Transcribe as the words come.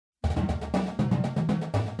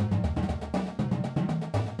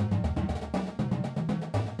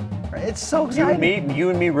It's so exciting. You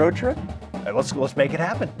and me road trip? Let's make it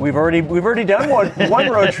happen. We've already done one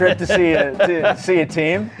road trip to see a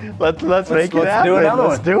team. Let's make it happen. Let's do another one.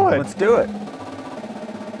 Let's do it. Let's do it.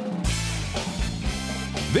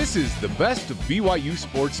 This is the best of BYU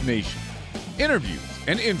Sports Nation. Interviews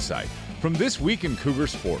and insight from this week in Cougar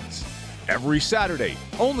sports. Every Saturday,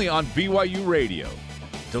 only on BYU Radio.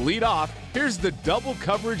 To lead off, here's the double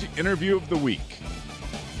coverage interview of the week.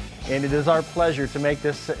 And it is our pleasure to make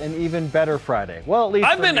this an even better Friday. Well, at least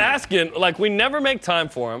I've been asking, we never make time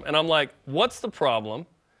for him, and I'm like, what's the problem?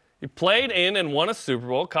 He played in and won a Super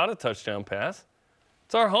Bowl, caught a touchdown pass.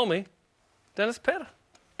 It's our homie, Dennis Pitta.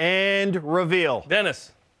 And reveal.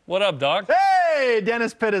 Dennis, what up, dog? Hey,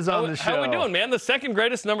 Dennis Pitta is on the show. How we doing, man? The second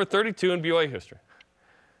greatest number 32 in BYU history.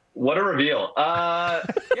 What a reveal.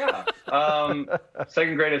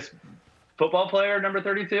 Second greatest football player, number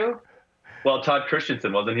 32? Well, Todd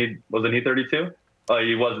Christensen, wasn't he 32? Oh,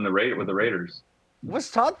 he was with the Raiders. Was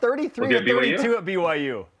Todd 33 or 32 at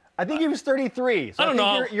BYU? I think he was 33. So I don't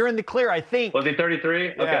know. You're in the clear, I think. Was he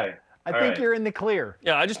 33? Yeah. Okay. I think you're in the clear.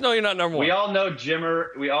 Yeah, I just know you're not number one. We all know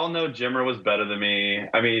Jimmer was better than me.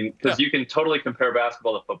 I mean, because you can totally compare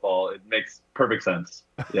basketball to football. It makes perfect sense.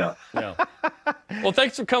 Yeah. Yeah. Well,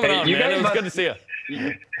 thanks for coming on, man. It was good to see you.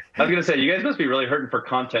 I was going to say, you guys must be really hurting for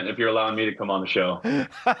content if you're allowing me to come on the show.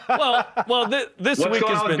 Well, this what's week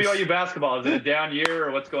going has on been... with BYU basketball? Is it a down year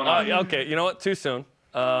or what's going on? Okay, you know what? Too soon.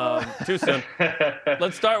 Too soon.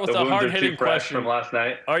 Let's start with a hard-hitting question. From last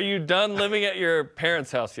night. Are you done living at your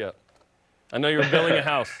parents' house yet? I know you're building a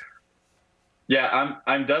house. Yeah,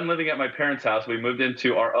 I'm done living at my parents' house. We moved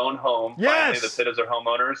into our own home. Yes. Finally, the Pittas are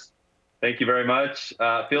homeowners. Thank you very much.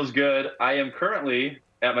 Feels good. I am currently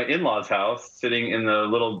at my in-laws' house, sitting in the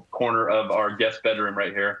little corner of our guest bedroom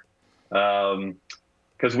right here,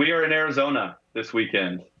 because we are in Arizona this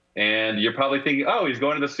weekend. And you're probably thinking, oh, he's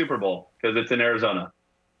going to the Super Bowl because it's in Arizona.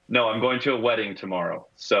 No, I'm going to a wedding tomorrow.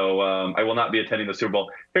 So I will not be attending the Super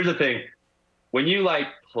Bowl. Here's the thing. When you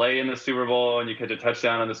play in the Super Bowl and you catch a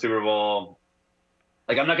touchdown in the Super Bowl,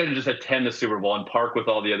 I'm not going to just attend the Super Bowl and park with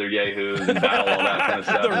all the other yahoos and battle all that kind of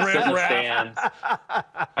stuff. And sit in the stands.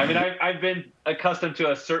 I mean, I've been accustomed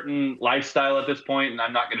to a certain lifestyle at this point, and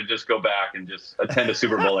I'm not going to just go back and just attend a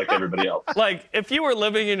Super Bowl like everybody else. If you were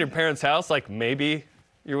living in your parents' house, maybe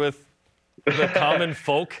you're with the common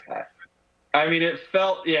folk. I mean,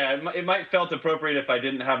 it might felt appropriate if I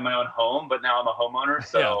didn't have my own home, but now I'm a homeowner,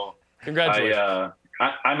 so. Yeah. Congratulations.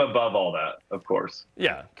 I'm above all that, of course.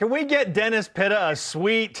 Yeah. Can we get Dennis Pitta a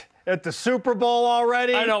suite at the Super Bowl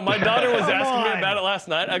already? I know. My daughter was asking me about it last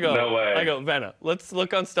night. I go, no way. I go, Vanna, let's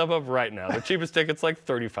look on StubHub right now. The cheapest ticket's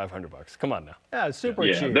 $3,500. Come on now. Yeah,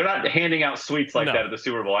 super cheap. They're not handing out suites like that at the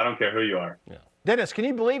Super Bowl. I don't care who you are. Yeah. Dennis, can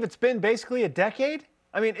you believe it's been basically a decade?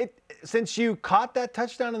 I mean, since you caught that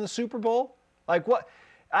touchdown in the Super Bowl? What?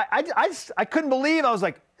 I couldn't believe. I was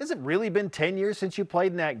like, has it really been 10 years since you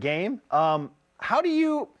played in that game? How do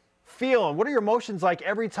you feel, and what are your emotions like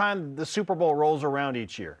every time the Super Bowl rolls around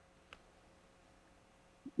each year?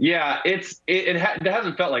 Yeah, it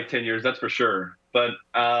hasn't felt like 10 years, that's for sure. But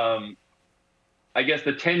I guess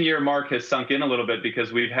the 10-year mark has sunk in a little bit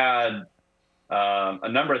because we've had a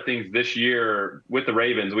number of things this year with the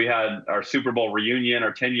Ravens. We had our Super Bowl reunion,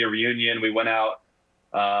 our 10-year reunion. We went out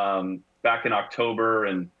back in October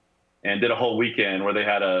and did a whole weekend where they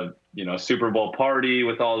had a Super Bowl party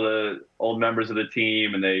with all the old members of the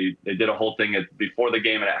team, and they did a whole thing before the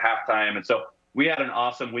game and at halftime. And so we had an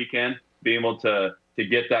awesome weekend, being able to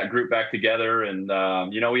get that group back together. And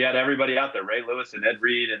we had everybody out there, Ray Lewis and Ed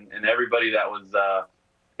Reed and everybody that was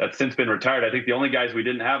that's since been retired. I think the only guys we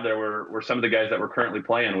didn't have there were some of the guys that were currently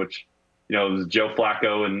playing, which it was Joe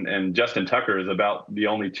Flacco and Justin Tucker is about the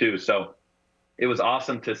only two. So it was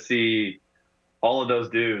awesome to see all of those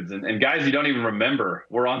dudes and guys you don't even remember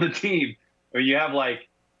were on the team. I mean, you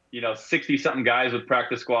have 60 something guys with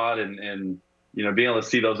practice squad and being able to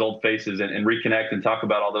see those old faces and reconnect and talk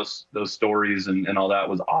about all those stories and all that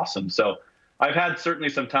was awesome. So I've had certainly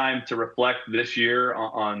some time to reflect this year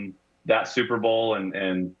on that Super Bowl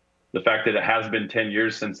and the fact that it has been 10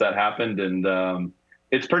 years since that happened. And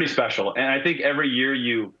it's pretty special. And I think every year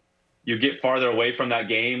you get farther away from that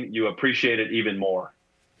game, you appreciate it even more.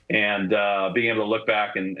 And being able to look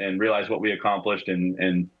back and realize what we accomplished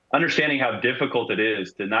and understanding how difficult it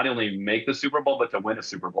is to not only make the Super Bowl, but to win a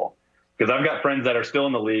Super Bowl. Because I've got friends that are still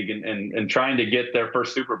in the league and trying to get their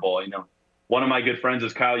first Super Bowl. One of my good friends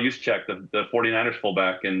is Kyle Juszczyk, the 49ers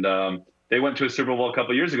fullback. And they went to a Super Bowl a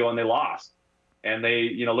couple of years ago and they lost. And they,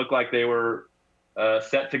 looked like they were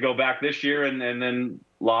set to go back this year and then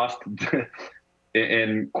lost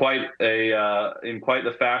in quite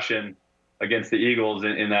the fashion. against the Eagles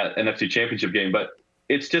in that NFC Championship game. But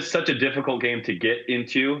it's just such a difficult game to get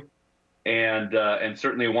into, and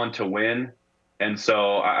certainly one to win. And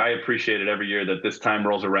so I appreciate it every year that this time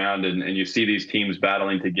rolls around and you see these teams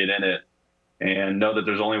battling to get in it, and know that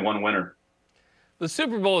there's only one winner. The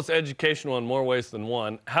Super Bowl is educational in more ways than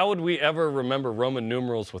one. How would we ever remember Roman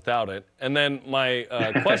numerals without it? And then my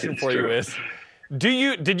question for you is,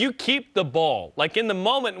 did you keep the ball? Like in the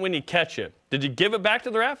moment when you catch it, did you give it back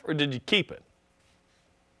to the ref or did you keep it?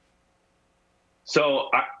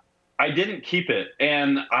 So I didn't keep it.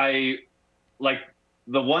 And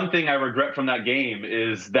the one thing I regret from that game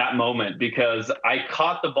is that moment, because I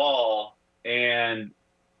caught the ball and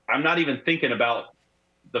I'm not even thinking about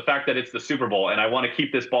the fact that it's the Super Bowl and I want to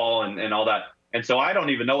keep this ball and all that. And so I don't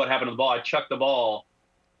even know what happened to the ball. I chucked the ball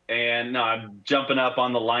and I'm jumping up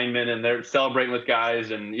on the linemen and they're celebrating with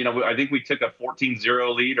guys. And, I think we took a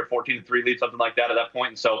 14-0 lead or 14-3 lead, something like that at that point.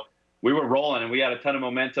 And so we were rolling and we had a ton of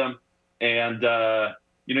momentum. And,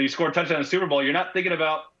 you score a touchdown in the Super Bowl, you're not thinking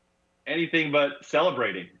about anything but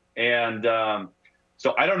celebrating. And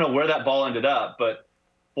so I don't know where that ball ended up, but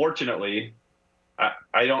fortunately,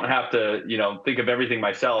 I don't have to, think of everything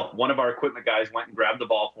myself. One of our equipment guys went and grabbed the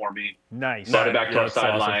ball for me. Nice. Brought it back to our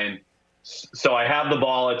sideline. Awesome. So I have the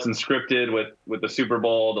ball. It's inscripted with the Super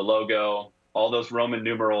Bowl, the logo, all those Roman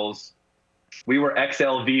numerals. We were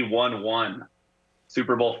XLV11,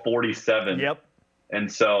 Super Bowl 47. Yep.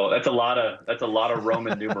 And so that's a lot of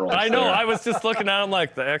Roman numerals. I know. There. I was just looking at them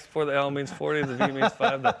like the X for the L means 40, the V means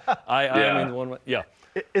 5, the I means 1. Yeah.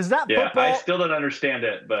 Is that football? I still don't understand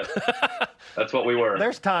it, but that's what we were.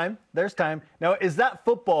 There's time. Now, is that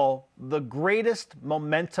football the greatest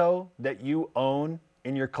memento that you own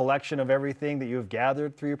in your collection of everything that you have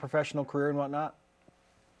gathered through your professional career and whatnot?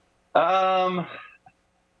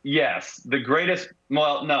 Yes. The greatest –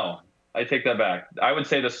 well, no. I take that back. I would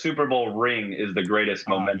say the Super Bowl ring is the greatest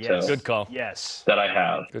memento. Yes. Good call. Yes. That I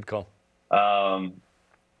have. Good call.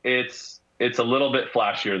 It's a little bit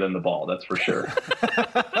flashier than the ball, that's for sure.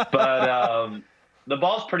 But the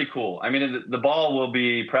ball's pretty cool. I mean, the ball will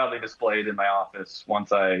be proudly displayed in my office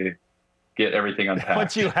once I get everything unpacked.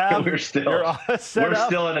 Once you have we're still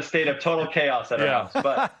in a state of total chaos at our house.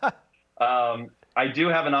 But I do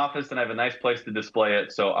have an office and I have a nice place to display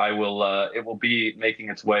it, so I will. It will be making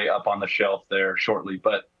its way up on the shelf there shortly.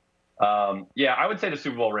 But I would say the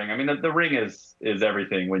Super Bowl ring. I mean, the ring is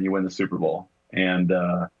everything when you win the Super Bowl, and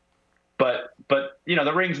but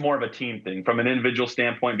the ring's more of a team thing. From an individual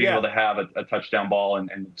standpoint, being able to have a touchdown ball and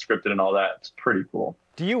scripted and all that, it's pretty cool.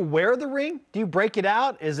 Do you wear the ring? Do you break it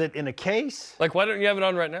out? Is it in a case? Like, why don't you have it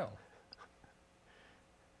on right now?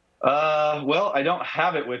 Well, I don't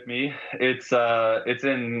have it with me. It's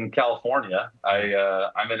in California.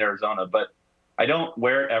 I'm in Arizona, but I don't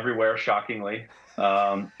wear it everywhere. Shockingly,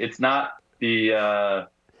 it's not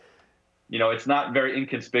it's not very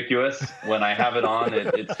inconspicuous. When I have it on,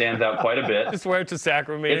 it stands out quite a bit. Just wear it to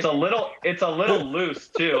sacrament meeting. It's a little loose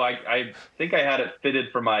too. I think I had it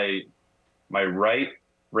fitted for my right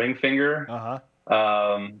ring finger.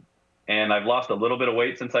 And I've lost a little bit of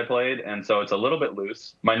weight since I played, and so it's a little bit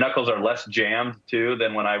loose. My knuckles are less jammed, too,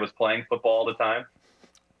 than when I was playing football all the time.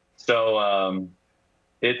 So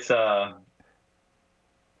it's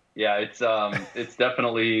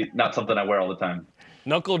definitely not something I wear all the time.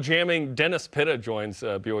 Knuckle jamming Dennis Pitta joins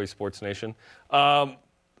BYU Sports Nation.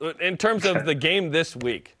 In terms of the game this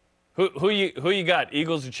week, who you got,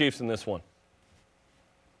 Eagles or Chiefs in this one?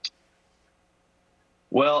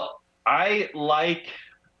 Well, I like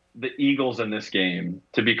the Eagles in this game,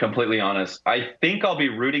 to be completely honest. I think I'll be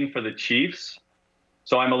rooting for the Chiefs,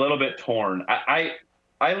 so I'm a little bit torn. I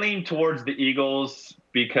lean towards the Eagles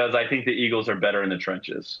because I think the Eagles are better in the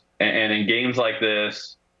trenches. And in games like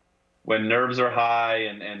this, when nerves are high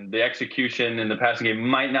and the execution in the passing game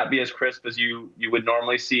might not be as crisp as you would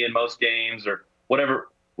normally see in most games, or whatever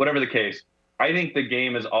the case, I think the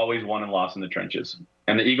game is always won and lost in the trenches.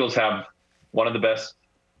 And the Eagles have one of the best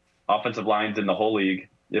offensive lines in the whole league,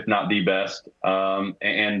 if not the best,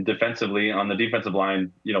 and defensively on the defensive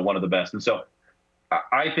line, one of the best. And so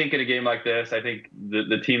I think in a game like this, I think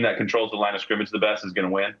the team that controls the line of scrimmage the best is going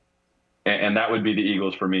to win, and that would be the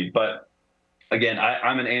Eagles for me. But again,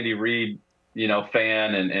 I'm an Andy Reid,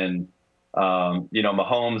 fan, and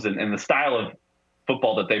Mahomes and the style of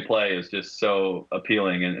football that they play is just so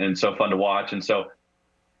appealing and so fun to watch. And so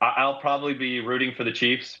I'll probably be rooting for the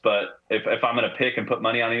Chiefs, but if I'm going to pick and put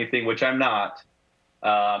money on anything, which I'm not,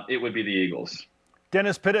 it would be the Eagles.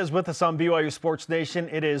 Dennis Pitta is with us on BYU Sports Nation.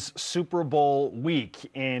 It is Super Bowl week,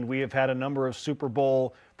 and we have had a number of Super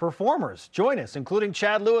Bowl performers join us, including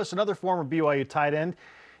Chad Lewis, another former BYU tight end.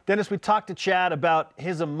 Dennis, we talked to Chad about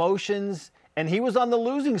his emotions And he was on the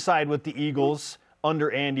losing side with the Eagles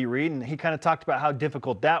under Andy Reid, and he kind of talked about how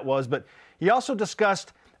difficult that was. But he also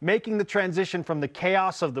discussed making the transition from the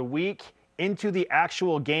chaos of the week into the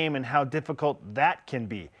actual game and how difficult that can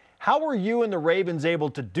be. How were you and the Ravens able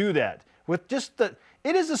to do that? With just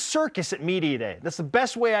it is a circus at Media Day. That's the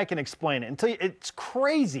best way I can explain it. It's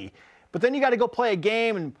crazy. But then you got to go play a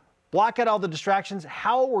game and block out all the distractions.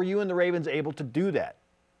 How were you and the Ravens able to do that?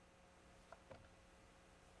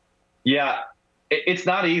 Yeah, it's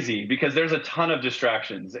not easy because there's a ton of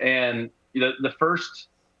distractions. And the first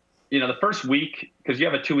week, because you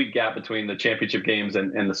have a 2-week gap between the championship games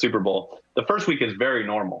and the Super Bowl, the first week is very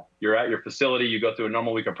normal. You're at your facility, you go through a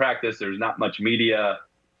normal week of practice, there's not much media.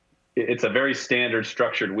 It's a very standard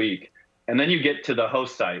structured week. And then you get to the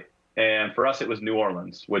host site. And for us, it was New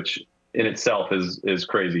Orleans, which in itself is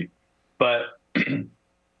crazy. But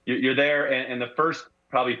you're there, and the first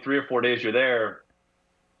probably 3 or 4 days you're there,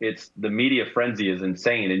 it's the media frenzy is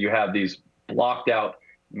insane. And you have these blocked out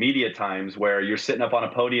media times where you're sitting up on a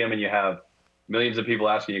podium and you have millions of people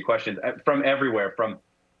asking you questions from everywhere.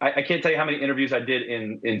 I can't tell you how many interviews I did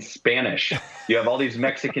in Spanish. You have all these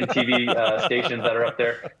Mexican TV stations that are up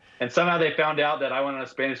there. And somehow they found out that I went on a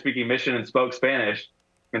Spanish-speaking mission and spoke Spanish.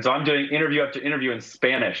 And so I'm doing interview after interview in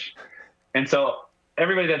Spanish. And so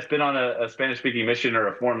everybody that's been on a Spanish-speaking mission or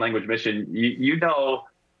a foreign language mission, you know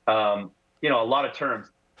a lot of terms.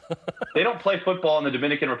 They don't play football in the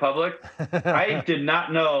Dominican Republic. I did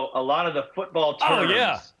not know a lot of the football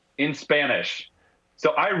terms in Spanish.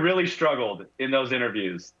 So I really struggled in those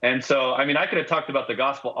interviews. And so, I mean, I could have talked about the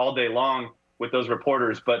gospel all day long with those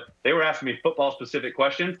reporters, but they were asking me football-specific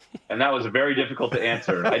questions, and that was very difficult to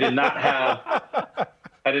answer. I did not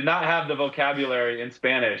have the vocabulary in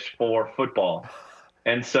Spanish for football.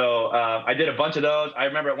 And so I did a bunch of those. I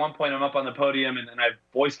remember at one point I'm up on the podium, and I have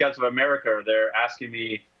Boy Scouts of America are there asking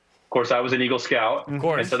me. Of course, I was an Eagle Scout, of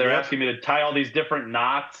course, and so they're asking me to tie all these different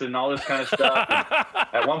knots and all this kind of stuff. And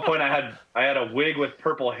at one point, I had a wig with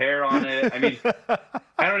purple hair on it. I mean,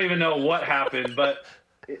 I don't even know what happened, but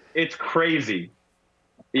it's crazy.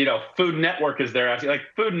 Food Network is there asking, like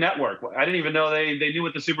Food Network. I didn't even know they knew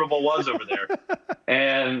what the Super Bowl was over there,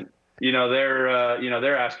 and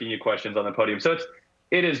they're asking you questions on the podium. So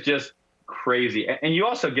it is just crazy, and you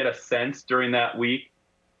also get a sense during that week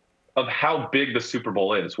of how big the Super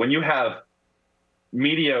Bowl is. When you have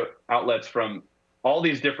media outlets from all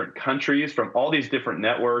these different countries, from all these different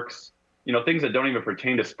networks, things that don't even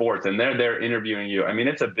pertain to sports, and they're there interviewing you. I mean,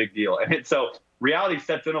 it's a big deal. And so reality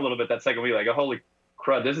sets in a little bit that second week, like, oh, holy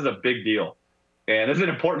crud, this is a big deal. And this is an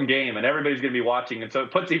important game, and everybody's going to be watching. And so it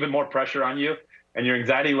puts even more pressure on you, and your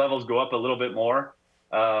anxiety levels go up a little bit more.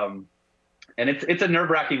 And it's a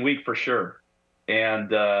nerve-wracking week for sure. And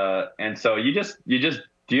so you just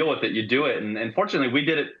deal with it, you do it. And fortunately, we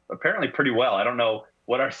did it apparently pretty well. I don't know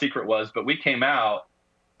what our secret was, but we came out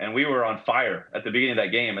and we were on fire at the beginning of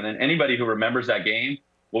that game. And then anybody who remembers that game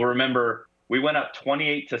will remember we went up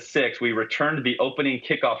 28-6. We returned the opening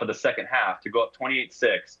kickoff of the second half to go up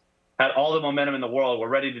 28-6. Had all the momentum in the world. We're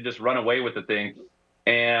ready to just run away with the thing.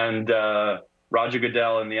 And Roger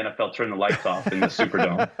Goodell and the NFL turned the lights off in the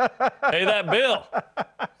Superdome. Pay that bill.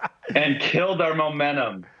 And killed our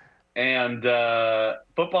momentum. And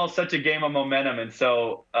football is such a game of momentum. And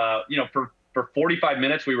so, for 45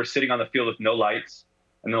 minutes, we were sitting on the field with no lights.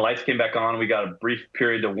 And the lights came back on. We got a brief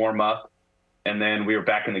period to warm up. And then we were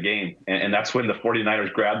back in the game. And that's when the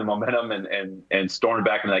 49ers grabbed the momentum and stormed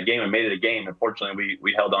back into that game and made it a game. Unfortunately,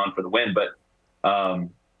 we held on for the win. But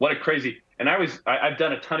what a crazy – and I've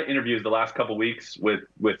done a ton of interviews the last couple of weeks with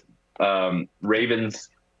Ravens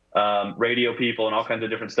radio people and all kinds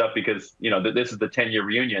of different stuff because, this is the 10-year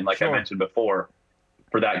reunion, like I mentioned before,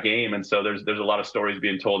 for that game. And so there's a lot of stories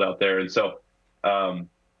being told out there. And so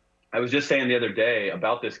I was just saying the other day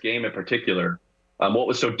about this game in particular, what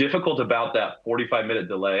was so difficult about that 45-minute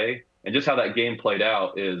delay and just how that game played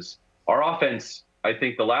out is our offense, I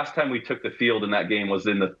think the last time we took the field in that game was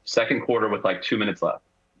in the second quarter with like 2 minutes left,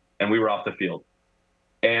 and we were off the field.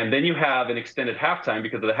 And then you have an extended halftime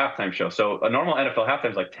because of the halftime show. So a normal NFL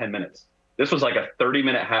halftime is like 10 minutes. This was like a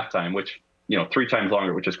 30-minute halftime, which, 3 times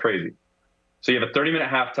longer, which is crazy. So you have a 30-minute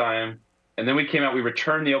halftime, and then we came out, we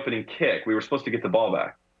returned the opening kick. We were supposed to get the ball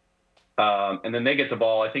back. And then they get the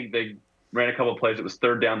ball. I think they ran a couple of plays. It was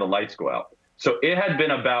third down, the lights go out. So it had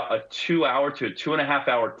been about a 2-hour to a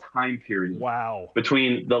 2.5-hour time period. Wow.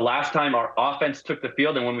 Between the last time our offense took the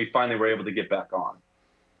field and when we finally were able to get back on.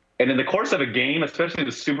 And in the course of a game, especially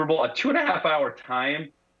the Super Bowl, a 2.5-hour time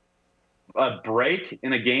break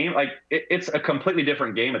in a game, like it's a completely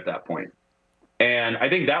different game at that point. And I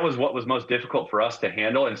think that was what was most difficult for us to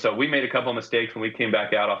handle. And so we made a couple of mistakes when we came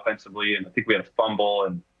back out offensively, and I think we had a fumble,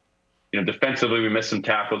 and defensively we missed some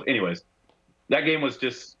tackles. Anyways, that game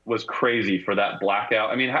was crazy for that blackout.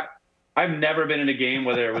 I mean, I've never been in a game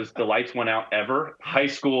where there was the lights went out ever. High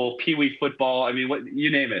school, Pee Wee football, I mean, you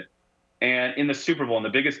name it. And in the Super Bowl, in the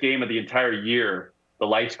biggest game of the entire year, the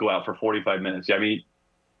lights go out for 45 minutes. I mean,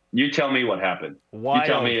 you tell me what happened. Wild. You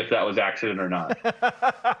tell me if that was accident or not.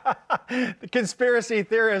 The conspiracy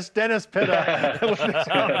theorist Dennis Pitta with the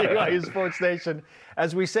BYU Sports Nation.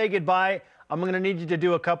 As we say goodbye, I'm going to need you to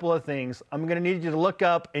do a couple of things. I'm going to need you to look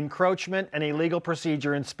up encroachment and illegal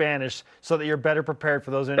procedure in Spanish so that you're better prepared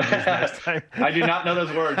for those interviews next time. I do not know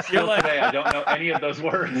those words. Still today, I don't know any of those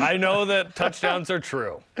words. I know that touchdowns are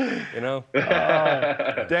true. Dennis,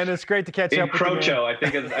 great to catch up with you. Encrocho, I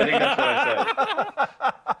think that's what I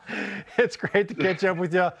said. It's great to catch up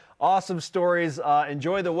with you. Awesome stories.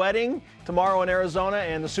 Enjoy the wedding tomorrow in Arizona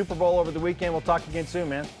and the Super Bowl over the weekend. We'll talk again soon,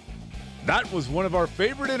 man. That was one of our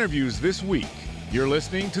favorite interviews this week. You're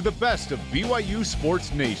listening to the best of BYU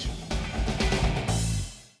Sports Nation.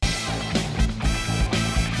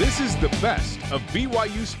 This is the best of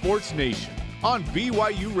BYU Sports Nation on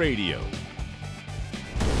BYU Radio.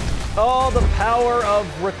 Oh, the power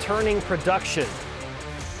of returning production.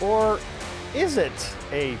 Or is it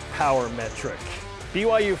a power metric?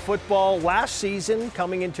 BYU football last season,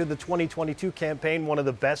 coming into the 2022 campaign, one of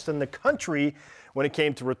the best in the country when it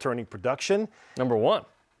came to returning production. Number one.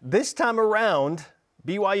 This time around,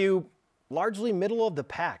 BYU largely middle of the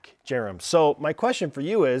pack, Jerem. So my question for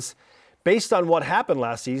you is, based on what happened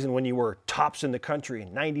last season when you were tops in the country,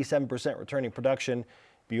 97% returning production,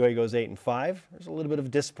 BYU goes 8-5. There's a little bit of a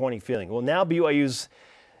disappointing feeling. Well, now BYU's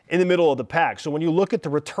in the middle of the pack. So when you look at the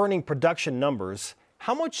returning production numbers,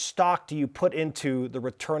 how much stock do you put into the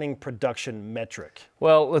returning production metric?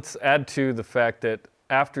 Well, let's add to the fact that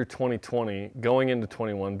after 2020, going into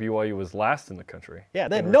 21, BYU was last in the country. Yeah,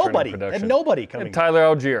 they had nobody. They had nobody coming. And Tyler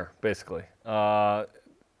Algier, basically.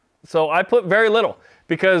 So I put very little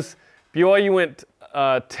because BYU went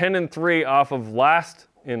 10-3 off of last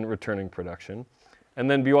in returning production,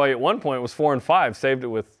 and then BYU at one point was 4-5, saved it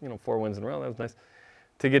with 4 wins in a row. That was nice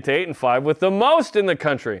to get to 8-5 with the most in the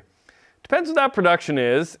country. Depends what that production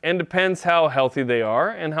is, and depends how healthy they are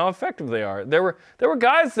and how effective they are. There were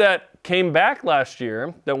guys that came back last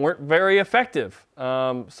year that weren't very effective,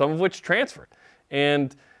 some of which transferred.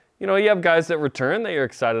 And, you have guys that return that you're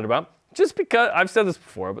excited about. Just because, I've said this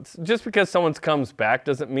before, but just because someone comes back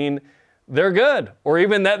doesn't mean they're good or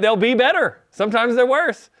even that they'll be better. Sometimes they're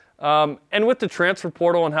worse. And with the transfer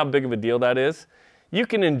portal and how big of a deal that is, you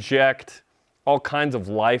can inject all kinds of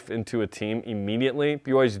life into a team immediately.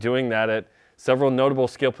 BYU's doing that at several notable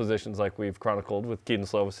skill positions like we've chronicled with Keaton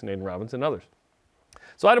Slovis and Aiden Robbins and others.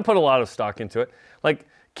 So I don't put a lot of stock into it. Like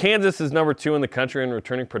Kansas is number 2 in the country in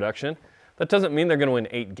returning production. That doesn't mean they're going to win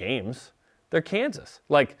 8 games. They're Kansas.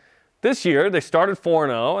 Like this year, they started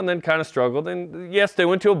 4-0 and then kind of struggled. And yes, they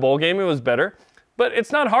went to a bowl game. It was better. But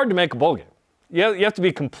it's not hard to make a bowl game. You have to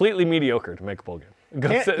be completely mediocre to make a bowl game. Go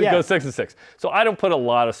 6-6. So I don't put a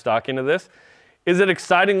lot of stock into this. Is it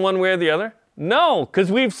exciting one way or the other? No,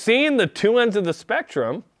 because we've seen the 2 ends of the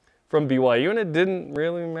spectrum from BYU, and it didn't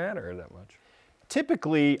really matter that much.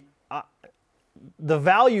 Typically, the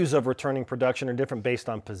values of returning production are different based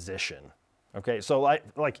on position. Okay, so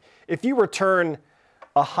like if you return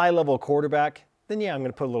a high-level quarterback, then yeah, I'm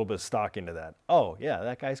going to put a little bit of stock into that. Oh, yeah,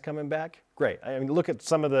 that guy's coming back? Great. I mean, look at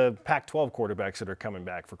some of the Pac-12 quarterbacks that are coming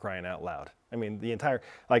back, for crying out loud. I mean, the entire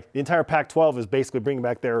Pac-12 is basically bringing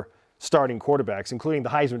back their starting quarterbacks, including the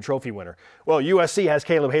Heisman Trophy winner. Well, USC has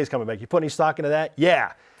Caleb Hayes coming back. You put any stock into that?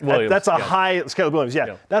 Yeah. That's a high, Caleb Williams,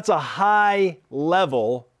 yeah. That's a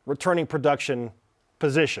high-level returning production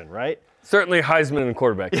position, right? Certainly Heisman and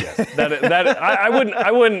quarterback, yes. I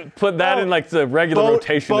wouldn't put that in like the regular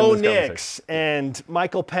rotation. Bo in this Nix and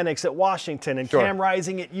Michael Penix at Washington and Cam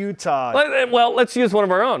Rising at Utah. Well, let's use one of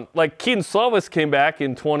our own. Like Keaton Slovis came back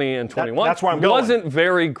in 20 and 21. That's where I'm going. Wasn't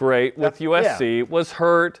very great with USC. Was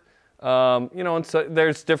hurt. And so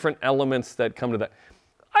there's different elements that come to that.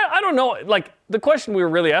 I don't know. Like the question we were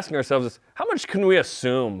really asking ourselves is, how much can we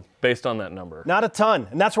assume based on that number? Not a ton,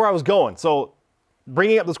 and that's where I was going. So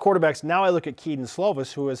bringing up those quarterbacks, now I look at Keaton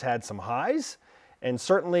Slovis, who has had some highs and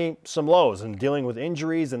certainly some lows and dealing with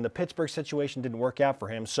injuries, and the Pittsburgh situation didn't work out for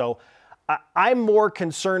him. So I'm more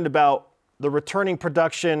concerned about the returning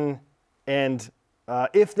production and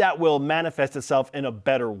if that will manifest itself in a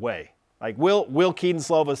better way. Like, will Keaton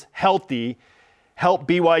Slovis, healthy, help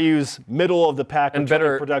BYU's middle of the pack and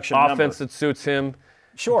better production offense number? that suits him?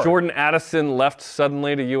 Sure. Jordan Addison left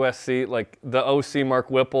suddenly to USC. Like the OC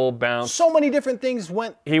Mark Whipple bounced. So many different things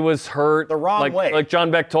went. He was hurt the wrong way. Like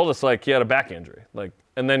John Beck told us, like he had a back injury.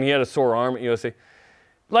 And then he had a sore arm at USC.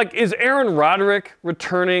 Like, is Aaron Roderick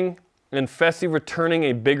returning and Fessy returning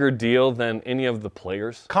a bigger deal than any of the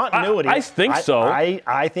players? Continuity. I think so.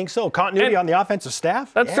 I think so. Continuity on the offensive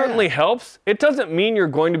staff. That certainly helps. It doesn't mean you're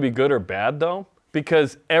going to be good or bad, though,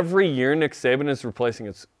 because every year Nick Saban is replacing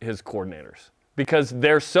his coordinators. Because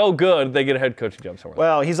they're so good, they get a head coaching job somewhere.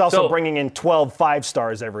 Well, he's also bringing in 12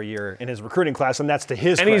 5-stars every year in his recruiting class, and that's to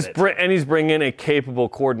his credit. And he's bringing in a capable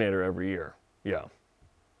coordinator every year. Yeah.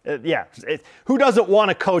 Who doesn't want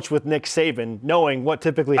to coach with Nick Saban, knowing what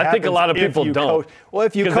typically happens? I think a lot of people don't.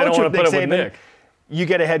 If you coach with Nick Saban, Nick. you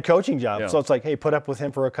get a head coaching job. Yeah. So it's like, hey, put up with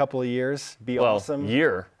him for a couple of years, be awesome.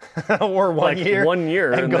 Year. Or one year. 1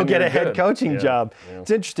 year. And go get a head coaching job. Yeah.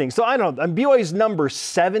 It's interesting. So I don't know. BYU's number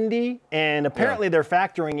 70, and apparently they're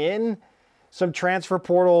factoring in some transfer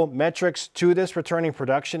portal metrics to this returning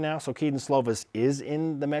production now. So Keaton Slovis is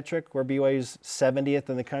in the metric where BYU's 70th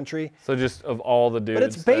in the country. So just of all the dudes. But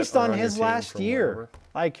it's based that are on your his team last from year. wherever.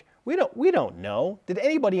 Like, we don't know. Did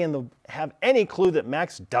anybody have any clue that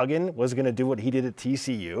Max Duggan was going to do what he did at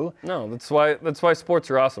TCU? No, that's why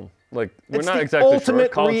sports are awesome. Like, we're It's not the exactly ultimate sure.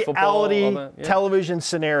 College football, reality all that. Yeah. television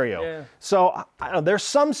scenario. Yeah. So I don't know, there's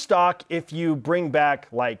some stock if you bring back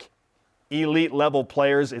like elite level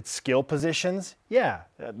players at skill positions. Yeah,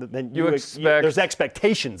 then there's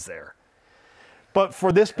expectations there. But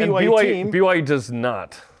for this BYU team, BYU does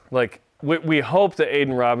not. Like, we hope that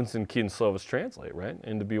Aiden Robinson, Keaton Slovis translate right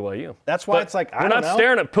into BYU. That's why it's like, I don't know. We're not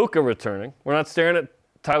staring at Puka returning. We're not staring at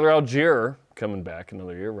Tyler Algier coming back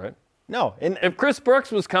another year, right? No. If Chris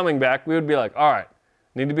Brooks was coming back, we would be like, all right,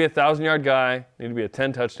 need to be a 1,000-yard guy, need to be a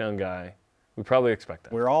 10-touchdown guy. We probably expect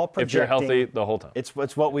that. We're all projecting. If you're healthy the whole time. It's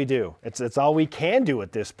what we do. It's all we can do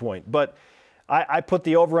at this point. But I put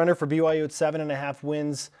the over-under for BYU at 7.5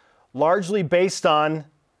 wins, largely based on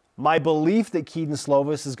my belief that Keaton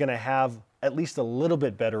Slovis is going to have at least a little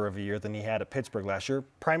bit better of a year than he had at Pittsburgh last year,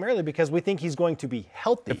 primarily because we think he's going to be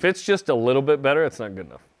healthy. If it's just a little bit better, it's not good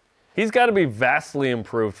enough. He's got to be vastly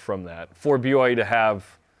improved from that for BYU to have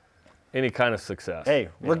any kind of success. Hey,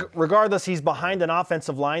 regardless, he's behind an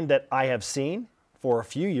offensive line that I have seen for a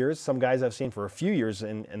few years. Some guys I've seen for a few years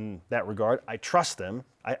in that regard. I trust them.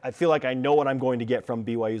 I feel like I know what I'm going to get from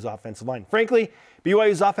BYU's offensive line. Frankly,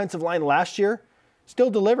 BYU's offensive line last year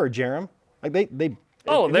still delivered, Jerem. Like they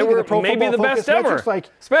were maybe the best ever. Like,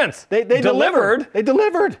 Spence, they delivered. They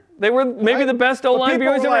delivered. They were maybe the best O-line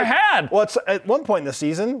BYU's ever had. Well, at one point in the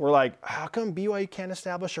season, we're like, how come BYU can't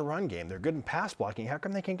establish a run game? They're good in pass blocking. How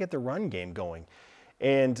come they can't get the run game going?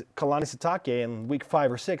 And Kalani Sitake in week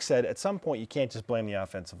 5 or 6 said, at some point, you can't just blame the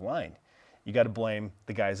offensive line. You got to blame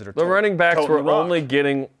the guys that are the running backs were rocked. only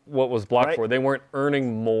getting what was blocked for. They weren't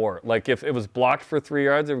earning more. Like if it was blocked for 3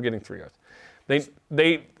 yards, they were getting 3 yards.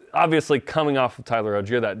 They obviously coming off of Tyler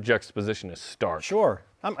Algier, that juxtaposition is stark. Sure.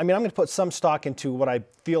 I'm going to put some stock into what I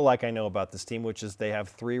feel like I know about this team, which is they have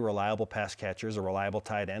 3 reliable pass catchers, a reliable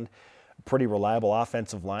tight end, a pretty reliable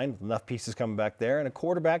offensive line, enough pieces coming back there, and a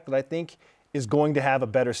quarterback that I think is going to have a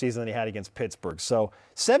better season than he had against Pittsburgh. So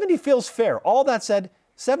 70 feels fair. All that said,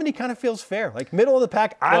 70 kind of feels fair. Like middle of the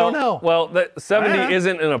pack, I don't know. Well, that 70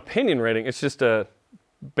 isn't an opinion rating. It's just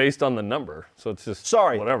based on the number. So it's just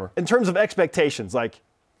whatever. In terms of expectations, like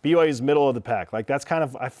BYU's middle of the pack. Like that's kind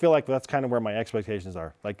of, I feel like that's kind of where my expectations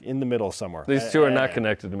are. Like in the middle somewhere. These two are not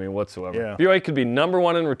connected to me whatsoever. Yeah. BYU could be number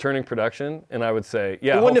 1 in returning production, and I would say,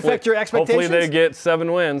 yeah. It wouldn't affect your expectations? Hopefully they get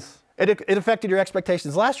 7 wins. It affected your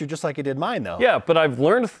expectations last year, just like it did mine, though. Yeah, but I've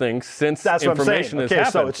learned things since information has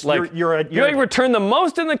happened. So it's, like, BYU returned the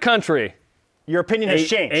most in the country. Your opinion has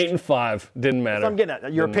changed. 8 and 5 didn't matter. So I'm getting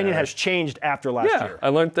at. Your opinion has changed after last year. I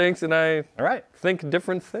learned things and I All right. think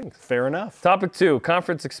different things. Fair enough. Topic 2,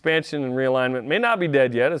 conference expansion and realignment may not be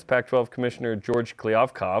dead yet, as Pac-12 Commissioner George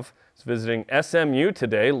Kliavkov is visiting SMU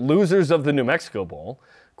today, losers of the New Mexico Bowl.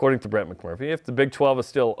 According to Brett McMurphy, if the Big 12 is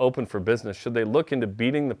still open for business, should they look into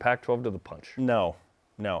beating the Pac-12 to the punch? No.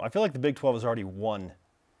 I feel like the Big 12 has already won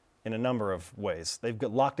in a number of ways. They've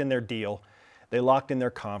got locked in their deal. They locked in their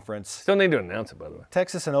conference. Still need to announce it, by the way.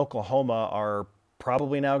 Texas and Oklahoma are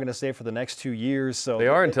probably now going to stay for the next 2 years. So they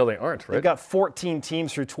are until they aren't, right? They've got 14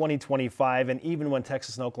 teams through 2025, and even when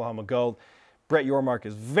Texas and Oklahoma go, Brett Yormark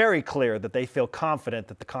is very clear that they feel confident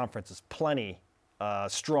that the conference is plenty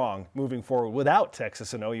strong moving forward without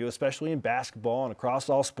Texas and OU, especially in basketball and across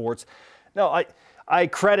all sports. No, I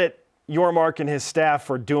credit Yormark and his staff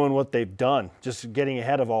for doing what they've done, just getting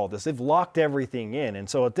ahead of all of this. They've locked everything in. And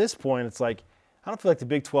so at this point, it's like, I don't feel like the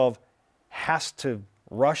Big 12 has to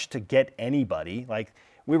rush to get anybody. Like,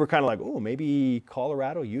 we were kind of like, oh, maybe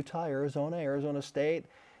Colorado, Utah, Arizona State.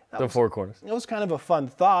 The four corners. It was kind of a fun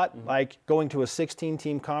thought, like going to a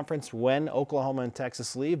 16-team conference when Oklahoma and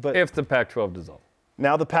Texas leave. But If the Pac-12 dissolves.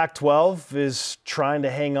 now the Pac-12 is trying to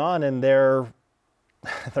hang on, and their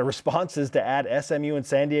response is to add SMU and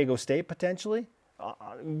San Diego State potentially.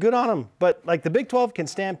 Good on them. But like the Big 12 can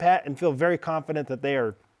stand pat and feel very confident that they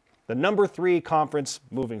are the number 3 conference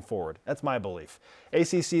moving forward. That's my belief.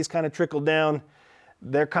 ACC is kind of trickled down.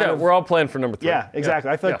 They're kind of We're all playing for number 3. Yeah,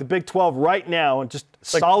 exactly. I feel like the Big 12 right now, and just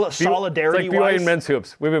solidarity. It's like BYU men's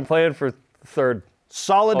hoops. We've been playing for third.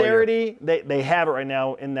 Solidarity, they have it right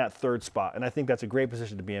now in that 3rd spot, and I think that's a great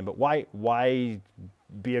position to be in. But why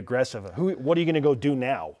be aggressive? What are you going to go do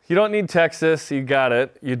now? You don't need Texas. You got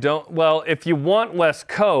it. You don't. Well, if you want West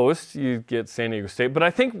Coast, you get San Diego State. But I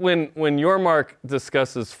think when Yormark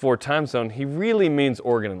discusses 4 time zone, he really means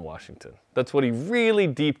Oregon and Washington. That's what he really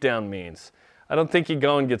deep down means. I don't think you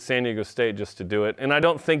go and get San Diego State just to do it. And I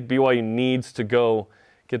don't think BYU needs to go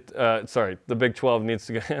get, the Big 12 needs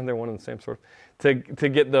to go, and they're one and the same sort of, to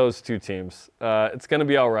get those 2 teams. It's going to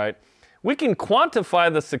be all right. We can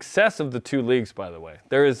quantify the success of the 2 leagues, by the way.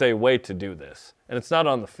 There is a way to do this, and it's not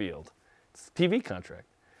on the field. It's a TV contract.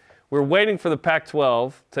 We're waiting for the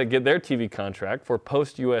Pac-12 to get their TV contract for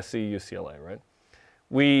post-USC, UCLA, right?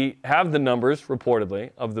 We have the numbers,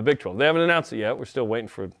 reportedly, of the Big 12. They haven't announced it yet. We're still waiting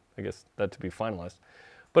for, I guess, that to be finalized.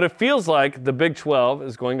 But it feels like the Big 12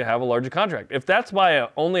 is going to have a larger contract. If that's by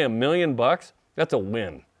only $1 million, that's a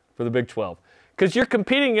win for the Big 12. Because you're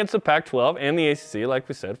competing against the Pac-12 and the ACC, like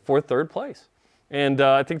we said, for 3rd place. And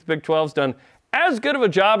I think the Big 12's done as good of a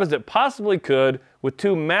job as it possibly could with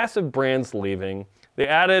 2 massive brands leaving. They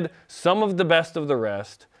added some of the best of the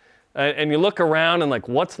rest. And you look around and, like,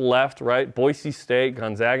 what's left, right? Boise State,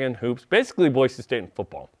 Gonzaga in hoops. Basically, Boise State in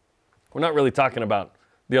football. We're not really talking about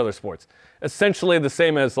the other sports. Essentially the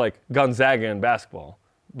same as, like, Gonzaga in basketball.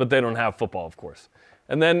 But they don't have football, of course.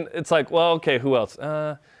 And then it's like, well, okay, who else?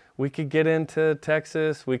 We could get into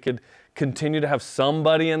Texas. We could continue to have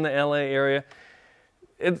somebody in the LA area.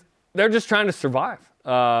 They're just trying to survive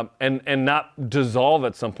and not dissolve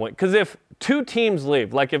at some point. Because if 2 teams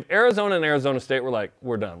leave, like if Arizona and Arizona State were like,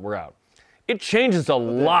 we're done, we're out, it changes a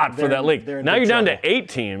lot for that league. Now you're down to 8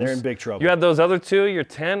 teams. They're in big trouble. You had those other 2, you're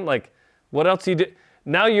 10. Like, what else do you do?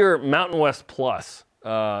 Now you're Mountain West plus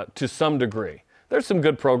to some degree. There's some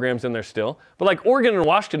good programs in there still. But like Oregon and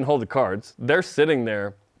Washington hold the cards. They're sitting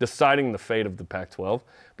there deciding the fate of the Pac-12.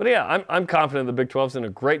 But yeah, I'm confident the Big 12's in a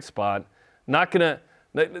great spot. Not going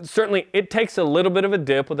to, certainly it takes a little bit of a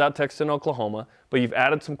dip without Texas and Oklahoma, but you've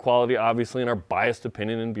added some quality, obviously, in our biased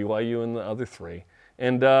opinion in BYU and the other 3.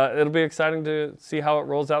 And it'll be exciting to see how it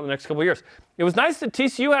rolls out the next couple of years. It was nice that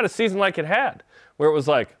TCU had a season like it had, where it was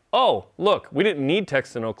like, oh, look, we didn't need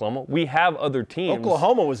Texas and Oklahoma. We have other teams.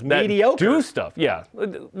 Oklahoma was that mediocre. Do stuff. Yeah,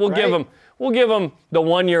 we'll give them the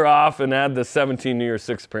 1 year off and add the 17 New Year's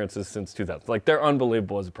Six appearances since 2000. Like, they're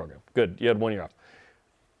unbelievable as a program. Good, you had 1 year off.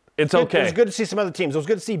 It's okay. It was good to see some other teams. It was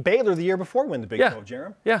good to see Baylor the year before win the Big 12,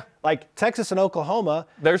 Jerem. Yeah. Like Texas and Oklahoma.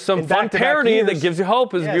 There's some fun parity that gives you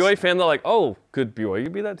hope as a BYU fan. They're like, oh, could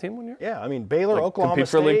BYU be that team 1 year? Yeah, I mean, Baylor, like, Oklahoma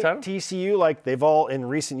for a league State, title? TCU, like they've all in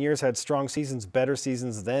recent years had strong seasons, better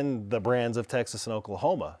seasons than the brands of Texas and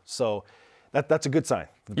Oklahoma. So that's a good sign.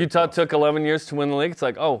 Utah took 11 years to win the league. It's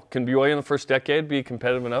like, oh, can BYU in the first decade be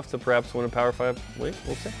competitive enough to perhaps win a Power 5 league?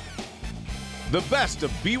 We'll see. The best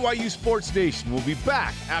of BYU Sports Nation will be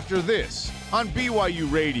back after this on BYU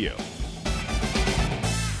Radio.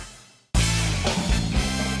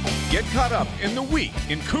 Get caught up in the week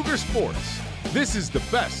in Cougar Sports. This is the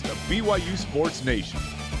best of BYU Sports Nation.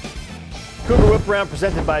 Cougar Whip Round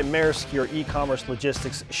presented by Maersk, your e-commerce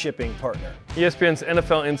logistics shipping partner. ESPN's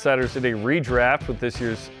NFL Insiders did a redraft with this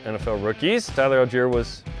year's NFL rookies. Tyler Algier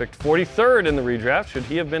was picked 43rd in the redraft. Should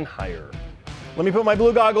he have been higher? Let me put my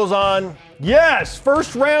blue goggles on. Yes,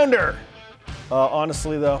 first rounder.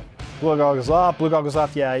 Honestly, though, blue goggles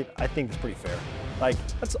off. Yeah, I think it's pretty fair. Like,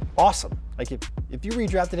 that's awesome. Like, if you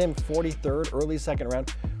redrafted him 43rd, early second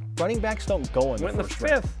round, running backs don't go in the first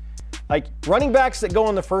round. Fifth. Like, running backs that go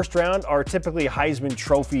in the first round are typically Heisman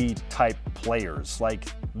Trophy type players, like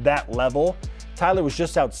that level. Tyler was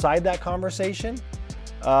just outside that conversation.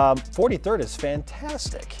 43rd is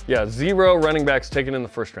fantastic. Yeah, 0 running backs taken in the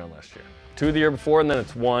first round last year. 2 the year before, and then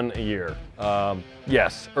it's 1 a year.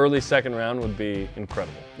 Yes, early second round would be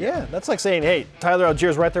incredible. Yeah, that's like saying, hey, Tyler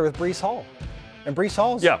Algier's right there with Breece Hall. And Breece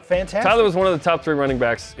Hall's fantastic. Tyler was one of the top 3 running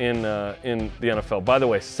backs in the NFL. By the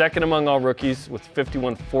way, second among all rookies with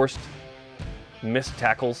 51 forced missed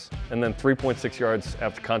tackles, and then 3.6 yards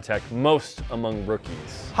after contact, most among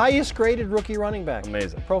rookies. Highest graded rookie running back.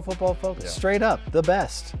 Amazing. Pro Football Focus. Straight up, the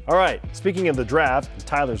best. All right, speaking of the draft,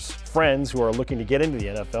 Tyler's friends who are looking to get into the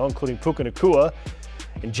NFL, including Puka Nacua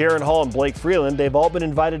and Jaron Hall and Blake Freeland, they've all been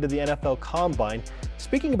invited to the NFL Combine.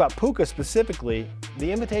 Speaking about Puka specifically,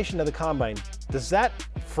 the invitation to the Combine, does that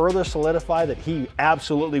further solidify that he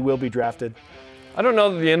absolutely will be drafted? I don't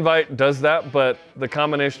know that the invite does that, but the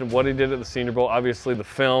combination of what he did at the Senior Bowl, obviously the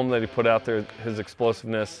film that he put out there, his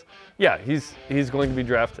explosiveness, yeah, he's going to be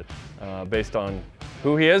drafted based on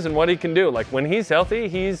who he is and what he can do. Like when he's healthy,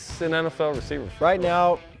 he's an NFL receiver. Right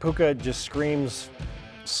now, Puka just screams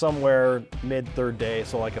somewhere mid-third day,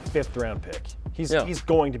 so like a 5th round pick. He's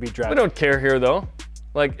going to be drafted. We don't care here though.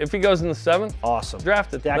 Like if he goes in the 7th, awesome.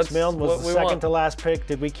 Drafted. Dax That's Milne was what the we second want. to last pick.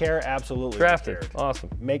 Did we care? Absolutely. Drafted. We cared. Awesome.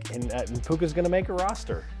 And Puka's going to make a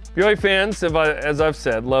roster. BYU fans, as I've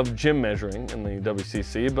said, love gym measuring in the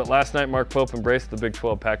WCC, but last night Mark Pope embraced the Big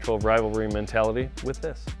 12 Pac-12 rivalry mentality with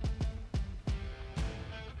this.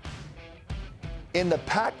 In the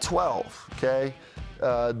Pac-12, okay,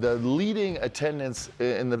 the leading attendance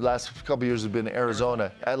in the last couple of years has been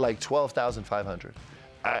Arizona at like 12,500.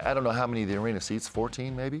 I don't know how many the arena seats,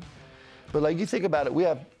 14 maybe? But like you think about it, we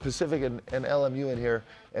have Pacific and LMU in here,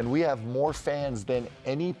 and we have more fans than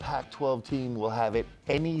any Pac-12 team will have at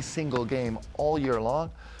any single game all year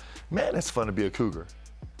long. Man, it's fun to be a Cougar.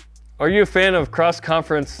 Are you a fan of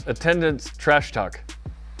cross-conference attendance trash talk?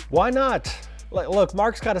 Why not? Look,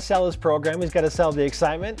 Mark's got to sell his program. He's got to sell the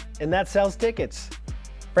excitement, and that sells tickets.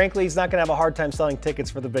 Frankly, he's not going to have a hard time selling tickets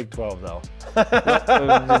for the Big 12, though.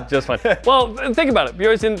 Just fine. Well, think about it.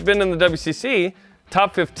 BYU's been in the WCC,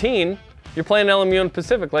 top 15. You're playing LMU and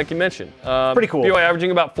Pacific, like you mentioned. Pretty cool. BYU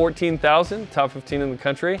averaging about 14,000, top 15 in the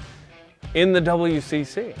country, in the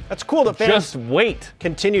WCC. That's cool that fans Just wait.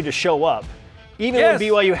 continue to show up. Even when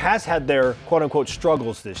BYU has had their quote-unquote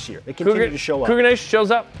struggles this year. They continue to show up. Cougar Nation shows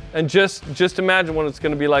up, and just imagine what it's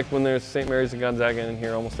going to be like when there's St. Mary's and Gonzaga in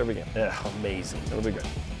here almost every game. Yeah, amazing. It'll be good.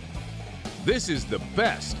 This is the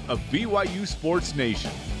best of BYU Sports Nation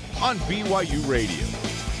on BYU Radio.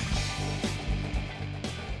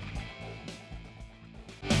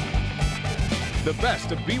 The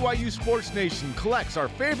best of BYU Sports Nation collects our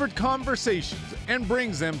favorite conversations and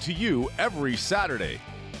brings them to you every Saturday.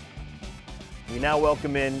 We now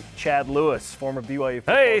welcome in Chad Lewis, former BYU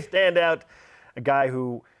football standout, a guy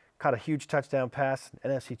who caught a huge touchdown pass,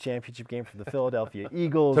 an NFC Championship game for the Philadelphia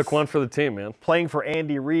Eagles. Took one for the team, man. Playing for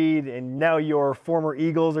Andy Reid, and now your former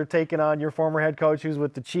Eagles are taking on your former head coach who's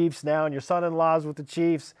with the Chiefs now, and your son-in-law's with the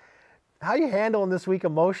Chiefs. How are you handling this week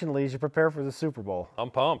emotionally as you prepare for the Super Bowl?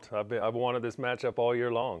 I'm pumped. I've wanted this matchup all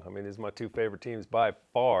year long. I mean, these are my two favorite teams by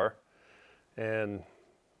far. And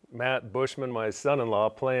Matt Bushman, my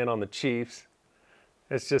son-in-law, playing on the Chiefs.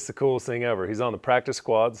 It's just the coolest thing ever. He's on the practice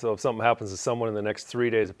squad, so if something happens to someone in the next 3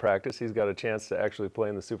 days of practice, he's got a chance to actually play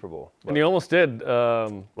in the Super Bowl. And he almost did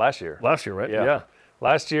last year. Last year, right? Yeah.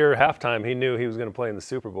 Last year, halftime, he knew he was going to play in the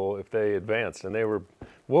Super Bowl if they advanced. And they were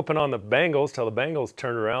whooping on the Bengals till the Bengals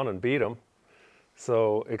turned around and beat them.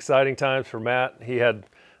 So exciting times for Matt. He had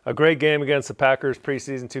a great game against the Packers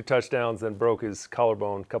preseason, 2 touchdowns, then broke his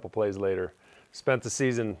collarbone a couple plays later. Spent the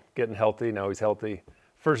season getting healthy. Now he's healthy.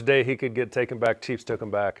 First day he could get taken back, Chiefs took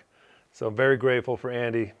him back. So I'm very grateful for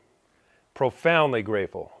Andy. Profoundly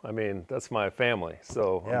grateful. I mean, that's my family.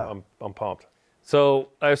 So Yeah. I'm pumped. So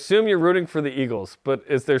I assume you're rooting for the Eagles, but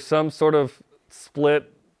is there some sort of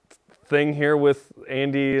split thing here with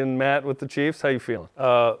Andy and Matt with the Chiefs? How you feeling?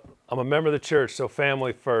 I'm a member of the church, so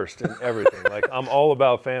family first and everything. Like, I'm all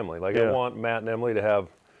about family. Like, I want Matt and Emily to have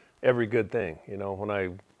every good thing. You know,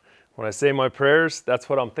 when I say my prayers, that's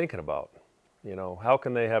what I'm thinking about. You know, how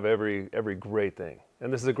can they have every great thing?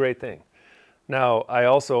 And this is a great thing. Now, I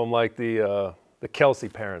also am like the Kelsey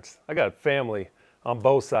parents. I got family on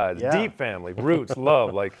both sides, deep family, roots,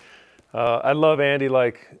 love. Like, I love Andy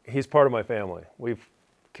like he's part of my family. We've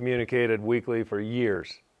communicated weekly for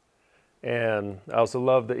years. And I also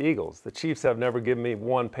love the Eagles. The Chiefs have never given me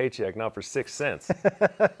one paycheck, not for 6 cents.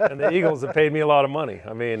 And the Eagles have paid me a lot of money.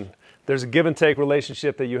 I mean, there's a give and take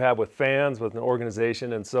relationship that you have with fans, with an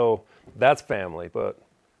organization, and so that's family. But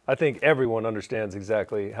I think everyone understands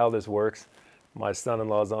exactly how this works. My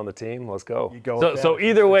son-in-law's on the team. Let's go. So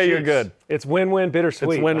either way, you're good. It's win-win,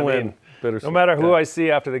 bittersweet. It's win-win, I mean, bittersweet. No matter who I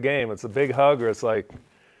see after the game, it's a big hug or it's like,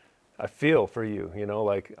 I feel for you, you know,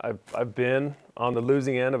 like I've been on the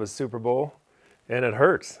losing end of a Super Bowl and it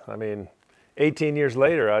hurts. I mean, 18 years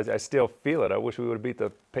later, I still feel it. I wish we would have beat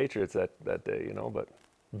the Patriots that day, you know, but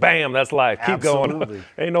bam, that's life. Keep going.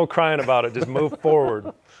 Ain't no crying about it. Just move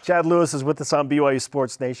forward. Chad Lewis is with us on BYU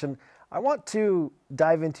Sports Nation. I want to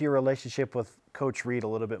dive into your relationship with Coach Reid a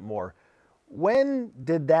little bit more. When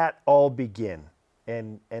did that all begin,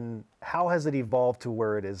 and how has it evolved to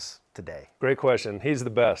where it is today? Great question. He's the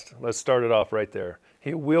best. Let's start it off right there.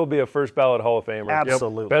 He will be a first ballot Hall of Famer.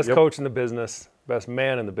 Absolutely. Best coach in the business, best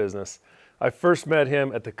man in the business. I first met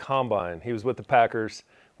him at the Combine. He was with the Packers.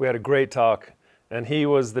 We had a great talk, and he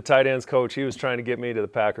was the tight ends coach. He was trying to get me to the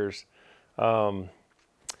Packers.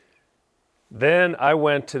 Then I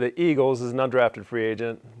went to the Eagles as an undrafted free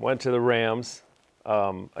agent, went to the Rams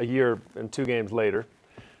a year and 2 games later.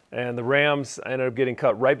 And the Rams, I ended up getting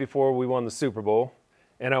cut right before we won the Super Bowl.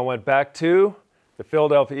 And I went back to the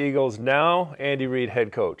Philadelphia Eagles, now Andy Reid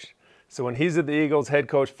head coach. So when he's at the Eagles head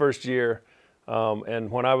coach first year,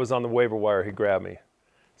 and when I was on the waiver wire, he grabbed me.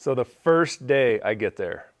 So the first day I get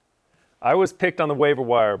there, I was picked on the waiver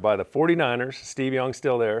wire by the 49ers, Steve Young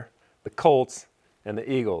still there, the Colts, and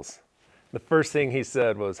the Eagles. The first thing he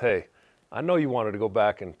said was, hey, I know you wanted to go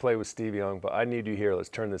back and play with Steve Young, but I need you here. Let's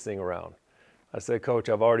turn this thing around. I said, Coach,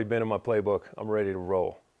 I've already been in my playbook. I'm ready to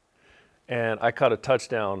roll. And I caught a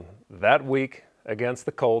touchdown that week against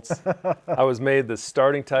the Colts. I was made the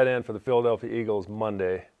starting tight end for the Philadelphia Eagles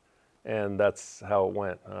Monday, and that's how it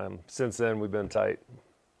went. Since then, we've been tight.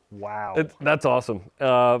 Wow. That's awesome.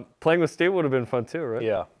 Playing with Steve would have been fun too, right?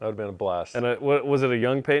 Yeah, that would have been a blast. And was it a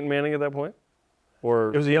young Peyton Manning at that point?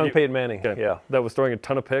 Or It was a young Peyton Manning, okay. yeah. That was throwing a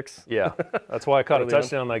ton of picks? Yeah, that's why I caught a Early on.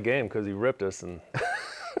 touchdown in that game, because he ripped us. And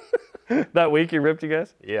That week he ripped you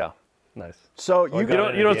guys? yeah, Nice. So I you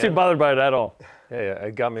got You don't seem bothered by it at all. yeah,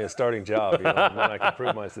 it got me a starting job, and then I could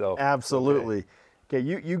prove myself. Absolutely. Okay,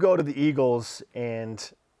 you go to the Eagles,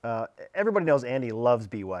 and everybody knows Andy loves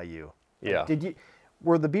BYU. Yeah.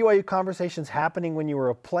 Were the BYU conversations happening when you were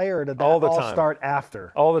a player, or did that All the all time. start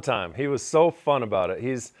after? All the time. He was so fun about it.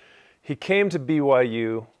 He came to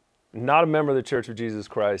BYU, not a member of the Church of Jesus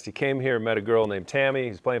Christ. He came here and met a girl named Tammy.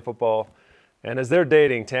 He's playing football. And as they're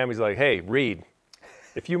dating, Tammy's like, hey, Reid,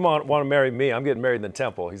 if you want to marry me, I'm getting married in the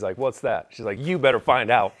temple. He's like, what's that? She's like, you better find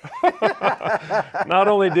out. Not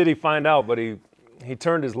only did he find out, but he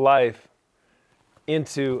turned his life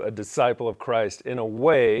into a disciple of Christ in a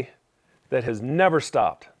way that has never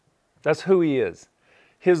stopped. That's who he is.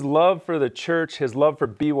 His love for the church, his love for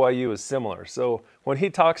BYU is similar. So when he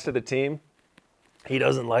talks to the team, he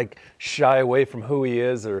doesn't like shy away from who he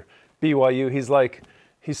is or BYU.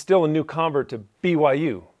 He's still a new convert to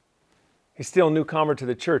BYU. He's still a new convert to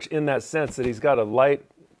the church in that sense that he's got a light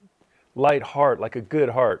heart, like a good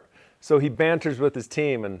heart. So he banters with his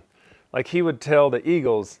team, and like he would tell the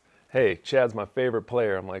Eagles, hey, Chad's my favorite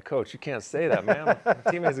player. I'm like, Coach, you can't say that, man. My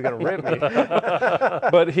teammates are going to rip me.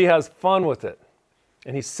 But he has fun with it,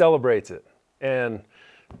 and he celebrates it. And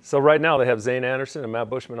so right now they have Zane Anderson and Matt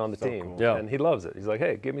Bushman on the team, cool. Yeah. and he loves it. He's like,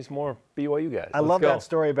 hey, give me some more BYU guys. I love go. that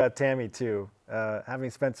story about Tammy, too, having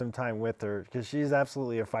spent some time with her, because she's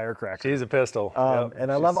absolutely a firecracker. She's a pistol. Yep. And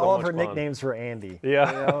I She's love so all of much her fun. nicknames for Andy. Yeah.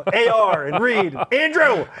 You know, AR and Reid,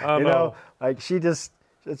 Andrew. I You know. know, like she is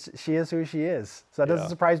who she is. So it doesn't Yeah.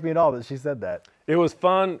 surprise me at all that she said that. It was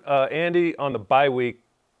fun. Andy, on the bye week,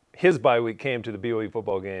 his bye week came to the BYU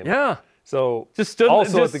football game. Yeah. So Just stood-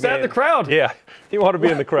 also just at the sat in game. the crowd. Yeah, he wanted to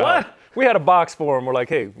be in the crowd. What? We had a box for him. We're like,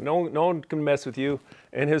 hey, no one can mess with you.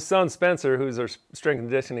 And his son Spencer, who's our strength and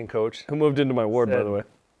conditioning coach, Who moved into my ward, by said, the way?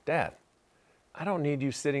 Dad, I don't need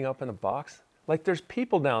you sitting up in the box. Like, there's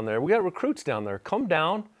people down there. We got recruits down there. Come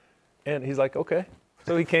down. And he's like, okay.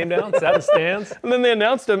 So he came down, sat in the stands. And then they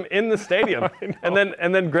announced him in the stadium. And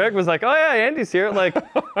then Greg was like, oh, yeah, Andy's here. Like,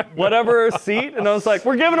 whatever seat. And I was like,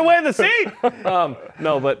 we're giving away the seat.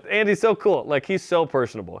 No, but Andy's so cool. Like, he's so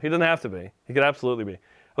personable. He doesn't have to be. He could absolutely be.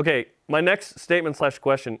 Okay, my next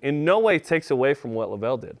statement/question in no way takes away from what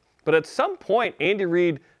Lavelle did. But at some point, Andy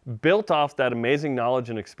Reid built off that amazing knowledge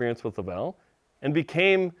and experience with Lavelle and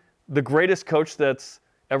became the greatest coach that's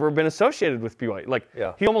ever been associated with BYU. Like,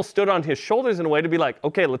 Yeah. he almost stood on his shoulders in a way to be like,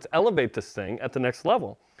 okay, let's elevate this thing at the next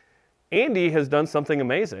level. Andy has done something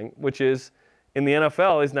amazing, which is in the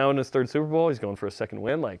NFL, he's now in his 3rd Super Bowl. He's going for a 2nd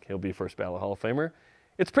win. Like, he'll be first ballot Hall of Famer.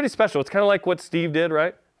 It's pretty special. It's kind of like what Steve did,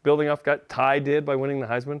 right? Building off Ty did by winning the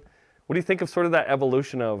Heisman. What do you think of sort of that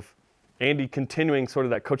evolution of Andy continuing sort of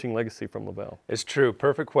that coaching legacy from Lavelle? It's true.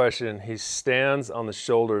 Perfect question. He stands on the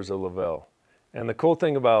shoulders of Lavelle. And the cool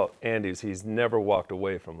thing about Andy is he's never walked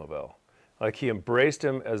away from Lavelle. Like, he embraced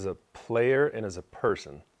him as a player and as a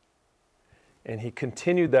person. And he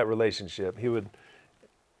continued that relationship.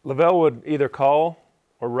 Lavelle would either call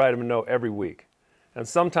or write him a note every week. And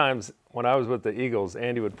sometimes when I was with the Eagles,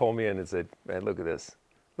 Andy would pull me in and say, man, look at this.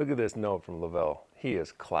 Look at this note from Lavelle. He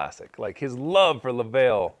is classic. Like, his love for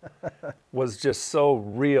Lavelle was just so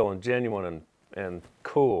real and genuine and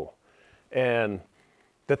cool. And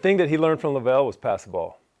the thing that he learned from Lavelle was pass the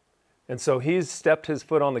ball. And so he's stepped his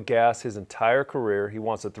foot on the gas his entire career. He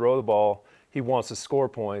wants to throw the ball. He wants to score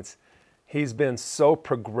points. He's been so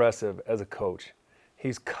progressive as a coach.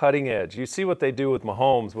 He's cutting edge. You see what they do with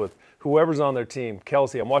Mahomes, with whoever's on their team.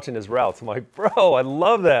 Kelsey, I'm watching his routes. I'm like, bro, I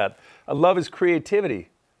love that. I love his creativity.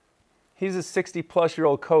 He's a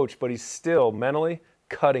 60-plus-year-old coach, but he's still mentally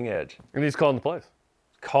cutting edge. And he's calling the plays.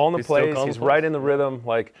 Calling the plays. He's right in the rhythm.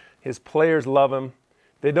 Like, his players love him.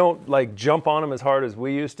 They don't, like, jump on him as hard as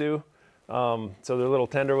we used to. So they're a little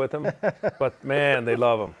tender with him. But, man, they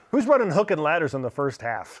love him. Who's running hook and ladders in the first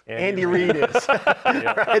half? Andy Reid is.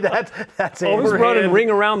 Right? That's Who's running ring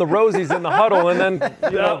around the rosies in the huddle and then,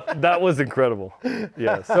 you know. That was incredible.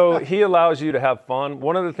 Yeah, so he allows you to have fun.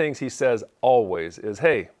 One of the things he says always is,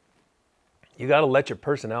 hey, you got to let your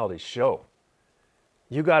personality show.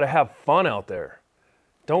 You got to have fun out there.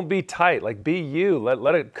 Don't be tight. Like, be you.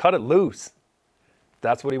 Let it cut it loose.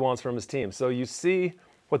 That's what he wants from his team. So you see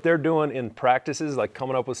what they're doing in practices, like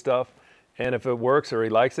coming up with stuff, and if it works or he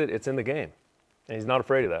likes it, it's in the game. And he's not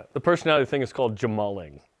afraid of that. The personality thing is called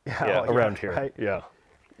Jamaling around here. Right. Yeah.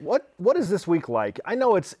 What is this week like? I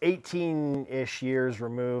know it's 18-ish years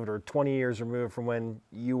removed or 20 years removed from when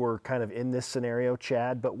you were kind of in this scenario,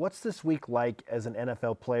 Chad, but what's this week like as an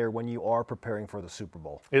NFL player when you are preparing for the Super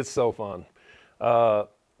Bowl? It's so fun.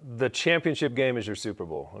 The championship game is your Super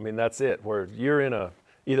Bowl. I mean, that's it, where you're in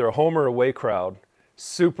either a home or away crowd,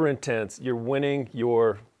 super intense. You're winning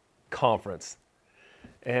your conference.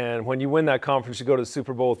 And when you win that conference, you go to the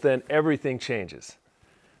Super Bowl, then everything changes.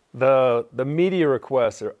 The media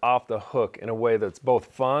requests are off the hook in a way that's both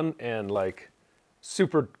fun and like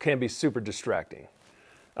can be super distracting.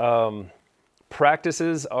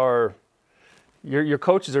 Practices are, your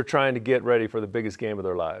coaches are trying to get ready for the biggest game of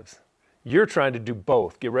their lives. You're trying to do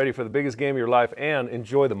both, get ready for the biggest game of your life and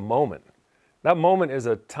enjoy the moment. That moment is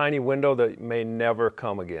a tiny window that may never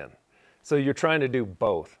come again. So you're trying to do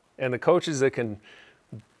both. And the coaches that can,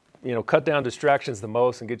 cut down distractions the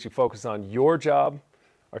most and get you focused on your job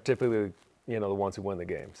are typically, the ones who win the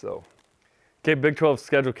game. So, okay, Big 12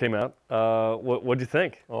 schedule came out. What do you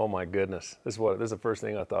think? Oh my goodness, this is the first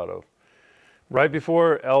thing I thought of. Right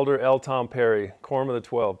before Elder L. Tom Perry, Quorum of the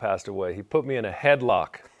 12, passed away, he put me in a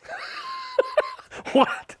headlock.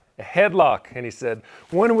 What? A headlock, and he said,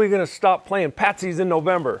 when are we going to stop playing patsies in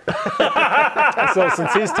November? So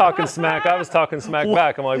since he's talking smack, I was talking smack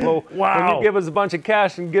back. I'm like, well, Can you give us a bunch of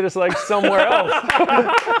cash and get us like somewhere else?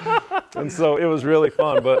 And so it was really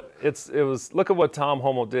fun, but it was look at what Tom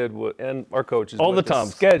Homo did and our coaches. All with the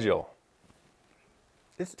Toms. Schedule.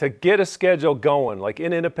 To get a schedule going, like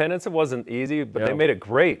in Independence, it wasn't easy, but they made it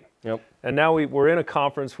great. Yep. And now we're in a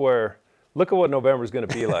conference where look at what November is going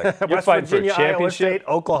to be like. You're West fighting Virginia, for a championship. Iowa State,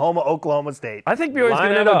 Oklahoma State. I think BYU's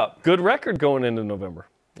going to have up. a good record going into November.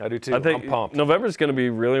 I do too. I think I'm pumped. November is going to be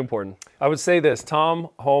really important. I would say this, Tom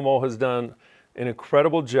Homo has done an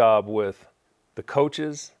incredible job with the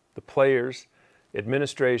coaches, the players,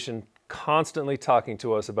 administration, constantly talking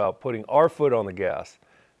to us about putting our foot on the gas,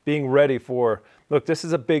 being ready for, look, this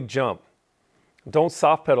is a big jump. Don't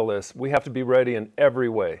soft pedal this. We have to be ready in every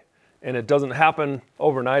way. And it doesn't happen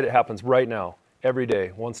overnight. It happens right now, every day,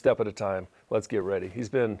 one step at a time. Let's get ready. He's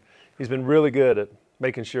been really good at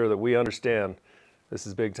making sure that we understand this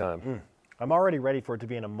is big time. I'm already ready for it to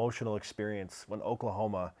be an emotional experience when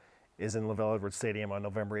Oklahoma is in LaVell Edwards Stadium on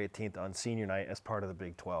November 18th on senior night as part of the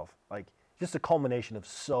Big 12. Like, just a culmination of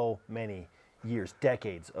so many years,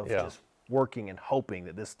 decades of just working and hoping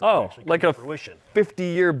that this stuff actually comes to fruition.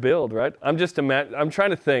 50-year build, right? I'm trying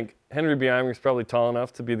to think. Henry Biaming's probably tall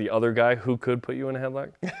enough to be the other guy who could put you in a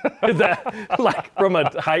headlock. Is that like from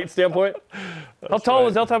a height standpoint? How tall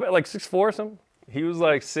was El Top? Like 6'4" or something? He was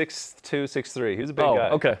like 6'2", 6'3". He was a big guy.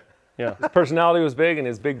 Okay. Yeah. His personality was big and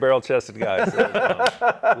his big barrel-chested guy.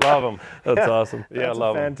 So, love him. That's awesome. Yeah, That's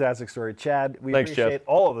love a him. fantastic story. Chad, we Thanks, appreciate Jeff.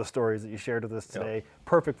 all of the stories that you shared with us today.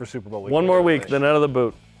 Perfect for Super Bowl week. One more week, then out of the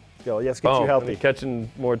boot. Go. Yes, get you healthy.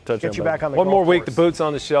 Catching more touchdowns. Get you back on the One golf more week, course. the boot's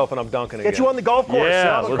on the shelf, and I'm dunking again. Get you on the golf course.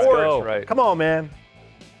 Yeah, on the let's course. go. Right. Come on, man.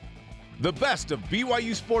 The best of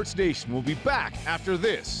BYU Sports Nation will be back after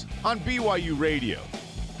this on BYU Radio.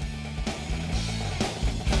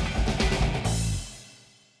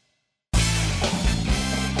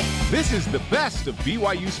 This is the best of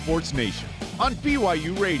BYU Sports Nation on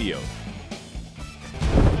BYU Radio.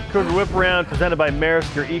 Cougar Whip Around presented by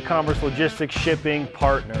Maersk, your e-commerce logistics shipping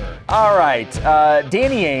partner. All right,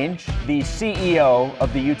 Danny Ainge, the CEO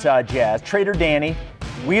of the Utah Jazz, Trader Danny,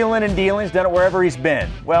 wheeling and dealing, he's done it wherever he's been.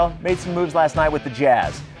 Well, made some moves last night with the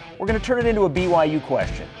Jazz. We're going to turn it into a BYU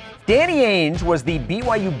question. Danny Ainge was the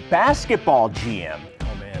BYU basketball GM.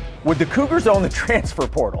 Oh, man. Would the Cougars own the transfer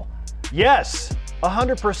portal? Yes,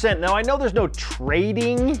 100%. Now, I know there's no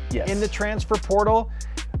trading in the transfer portal,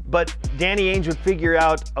 but Danny Ainge would figure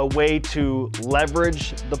out a way to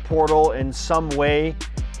leverage the portal in some way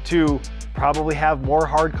to probably have more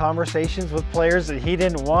hard conversations with players that he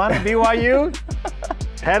didn't want at BYU.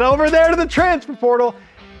 Head over there to the transfer portal.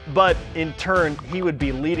 But in turn, he would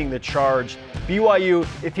be leading the charge. BYU,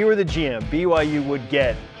 if he were the GM, BYU would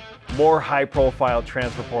get more high-profile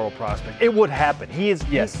transfer portal prospects. It would happen. He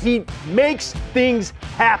makes things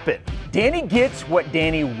happen. Danny gets what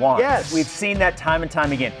Danny wants. Yes. We've seen that time and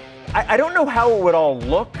time again. I don't know how it would all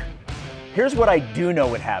look. Here's what I do know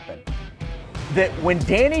would happen. That when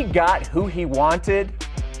Danny got who he wanted,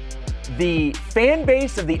 the fan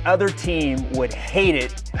base of the other team would hate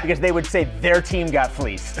it because they would say their team got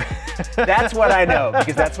fleeced. That's what I know,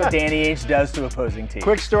 because that's what Danny Ainge does to opposing teams.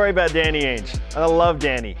 Quick story about Danny Ainge. I love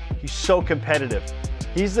Danny. He's so competitive.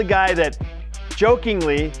 He's the guy that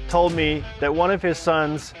jokingly told me that one of his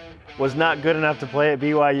sons was not good enough to play at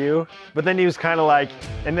BYU, but then he was kind of like,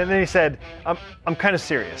 and then he said, I'm kind of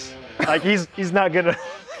serious. Like he's not good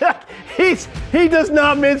enough. He does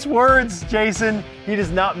not mince words, Jason. He does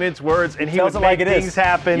not mince words, and he would make things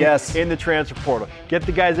happen in the transfer portal. Get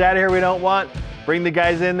the guys out of here we don't want, bring the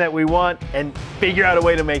guys in that we want, and figure out a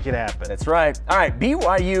way to make it happen. That's right. All right,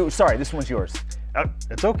 BYU. Sorry, this one's yours.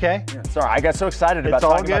 It's okay. Yeah, sorry, I got so excited about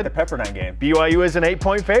talking about the Pepperdine game. BYU is an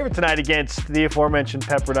 8-point favorite tonight against the aforementioned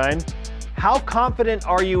Pepperdine. How confident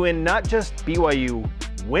are you in not just BYU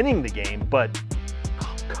winning the game, but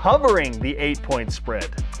covering the 8-point spread?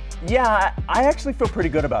 Yeah, I actually feel pretty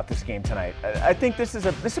good about this game tonight. I think this is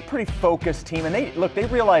a pretty focused team, and they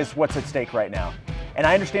realize what's at stake right now. And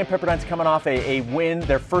I understand Pepperdine's coming off a win,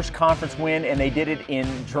 their first conference win, and they did it in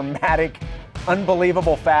dramatic,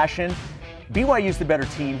 unbelievable fashion. BYU's the better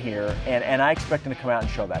team here, and I expect them to come out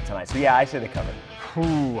and show that tonight. So yeah, I say they cover.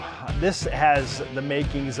 This has the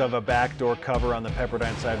makings of a backdoor cover on the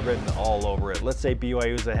Pepperdine side written all over it. Let's say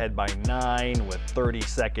BYU's ahead by 9 with 30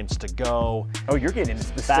 seconds to go. Oh, you're getting into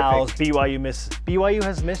specifics. Fouls. BYU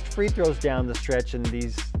has missed free throws down the stretch in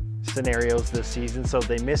these scenarios this season, so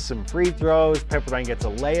they miss some free throws. Pepperdine gets a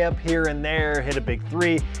layup here and there, hit a big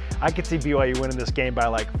three. I could see BYU winning this game by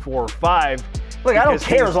like 4 or 5. Look, I don't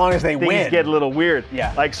care as long as they win. Things get a little weird.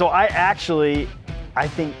 Yeah. So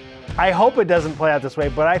I hope it doesn't play out this way,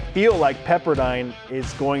 but I feel like Pepperdine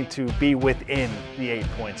is going to be within the 8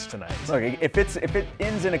 points tonight. Look, if it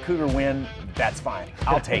ends in a Cougar win, that's fine.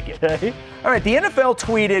 I'll take it. Okay. All right, the NFL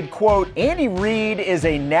tweeted, quote, Andy Reid is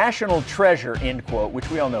a national treasure, end quote, which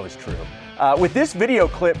we all know is true, with this video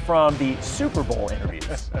clip from the Super Bowl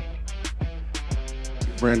interviews.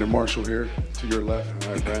 Brandon Marshall here, to your left.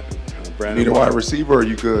 All right, Brandon. Need a wide receiver, or are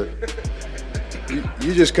you good?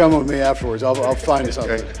 You just come with me afterwards. I'll find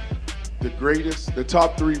something. Okay. The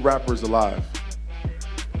top 3 rappers alive.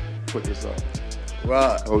 Put this up.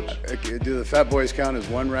 Well, Coach. Do the Fat Boys count as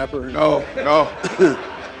one rapper? No.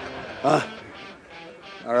 All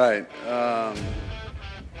right.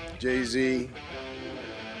 Jay-Z.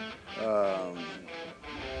 Shoot, I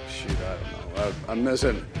don't know. I'm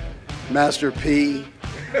missing Master P.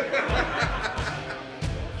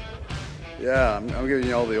 Yeah, I'm giving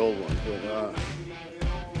you all the old ones, but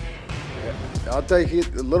I'll take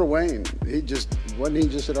Lil Wayne. Wasn't he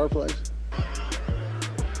just at our place?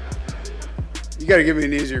 You got to give me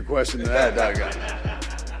an easier question than that, doggone.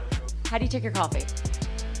 How do you take your coffee?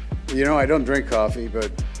 I don't drink coffee, but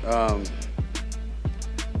I'm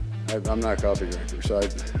not a coffee drinker, so I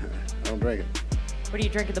don't drink it. What do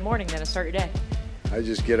you drink in the morning then to start your day? I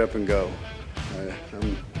just get up and go. I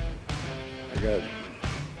got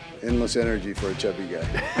endless energy for a chubby guy.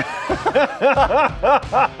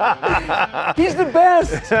 He's the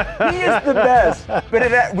best. He is the best.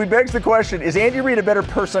 But we begs the question, is Andy Reid a better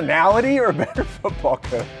personality or a better football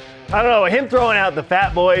coach? I don't know. Him throwing out the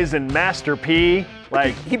Fat Boys and Master P,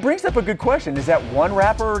 he brings up a good question. Is that one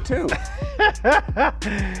rapper or 2?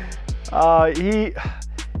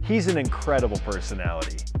 He's an incredible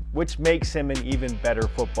personality, which makes him an even better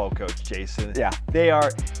football coach, Jason. Yeah.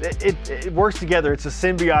 It works together. It's a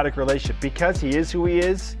symbiotic relationship. Because he is who he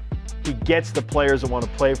is, he gets the players that want to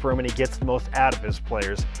play for him, and he gets the most out of his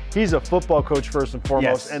players. He's a football coach first and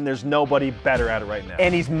foremost, and there's nobody better at it right now.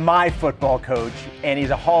 And he's my football coach, and he's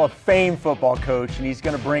a Hall of Fame football coach, and he's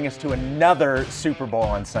going to bring us to another Super Bowl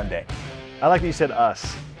on Sunday. I like that you said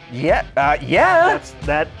us. Yeah.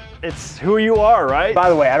 It's who you are, right? By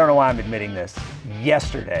the way, I don't know why I'm admitting this.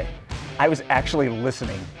 Yesterday, I was actually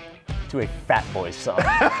listening to a Fat Boys song.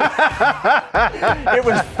 It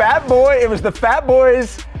was the Fat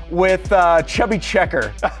Boys with Chubby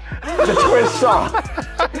Checker, the twist song.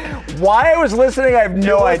 Why I was listening, I have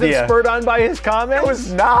no idea. Wasn't spurred on by his comments? It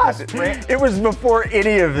was not. It was before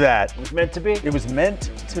any of that. It was meant to be. It was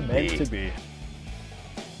meant to be. Meant to be.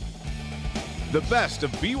 The best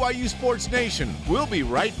of BYU Sports Nation. We'll be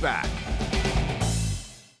right back.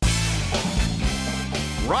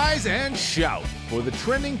 Rise and shout for the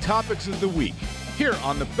trending topics of the week here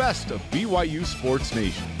on the best of BYU Sports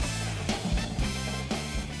Nation.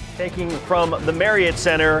 Taking from the Marriott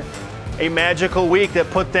Center, a magical week that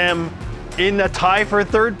put them in the tie for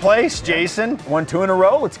third place, Jason. 1-2 in a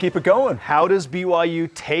row. Let's keep it going. How does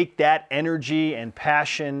BYU take that energy and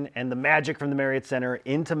passion and the magic from the Marriott Center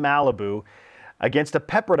into Malibu against a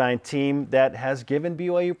Pepperdine team that has given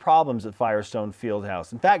BYU problems at Firestone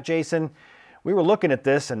Fieldhouse? In fact, Jason, we were looking at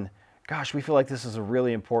this and, gosh, we feel like this is a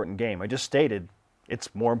really important game. I just stated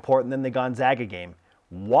it's more important than the Gonzaga game.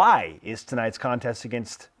 Why is tonight's contest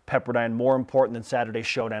against Pepperdine more important than Saturday's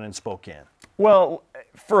showdown in Spokane? Well,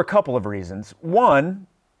 for a couple of reasons. One,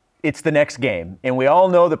 it's the next game, and we all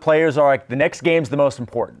know the players are like, the next game's the most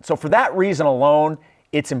important. So for that reason alone,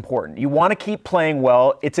 it's important. You want to keep playing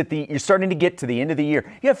well. You're starting to get to the end of the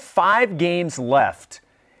year. You have 5 games left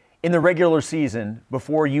in the regular season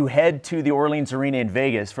before you head to the Orleans Arena in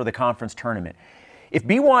Vegas for the conference tournament. If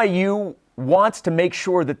BYU wants to make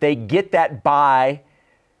sure that they get that bye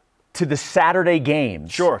to the Saturday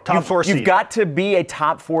games, sure, top 4 seed. You've got to be a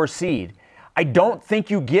top 4 seed. I don't think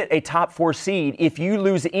you get a top 4 seed if you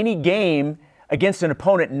lose any game against an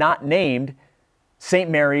opponent not named St.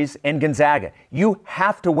 Mary's and Gonzaga. You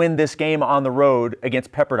have to win this game on the road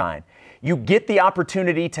against Pepperdine. You get the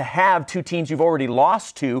opportunity to have 2 teams you've already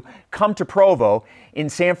lost to come to Provo in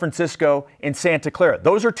San Francisco and Santa Clara.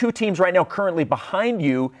 Those are 2 teams right now currently behind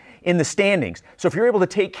you in the standings. So if you're able to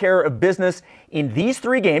take care of business in these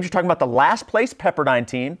 3 games, you're talking about the last place Pepperdine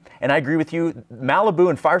team, and I agree with you,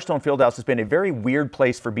 Malibu and Firestone Fieldhouse has been a very weird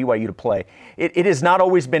place for BYU to play. It has not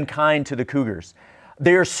always been kind to the Cougars.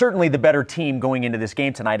 They're certainly the better team going into this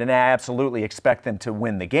game tonight, and I absolutely expect them to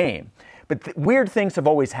win the game. But weird things have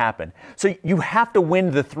always happened. So you have to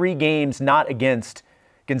win the 3 games not against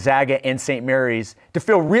Gonzaga and St. Mary's to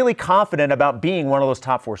feel really confident about being one of those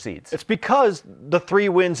top 4 seeds. It's because the 3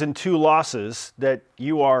 wins and 2 losses that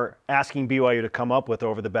you are asking BYU to come up with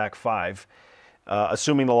over the back 5,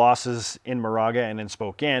 assuming the losses in Moraga and in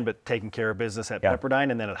Spokane, but taking care of business at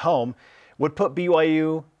Pepperdine and then at home, would put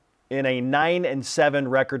BYU in a 9-7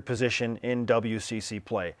 record position in WCC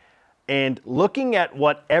play. And looking at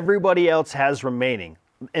what everybody else has remaining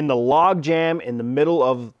in the logjam in the middle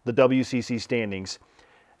of the WCC standings,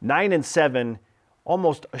 9-7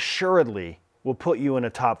 almost assuredly will put you in a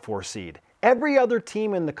top 4 seed. Every other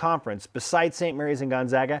team in the conference besides St. Mary's and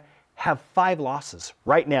Gonzaga have 5 losses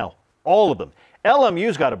right now, all of them.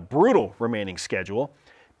 LMU's got a brutal remaining schedule.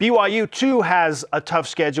 BYU too has a tough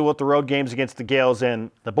schedule with the road games against the Gales and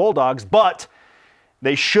the Bulldogs, but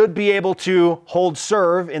they should be able to hold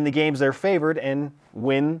serve in the games they're favored and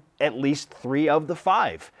win at least 3 of the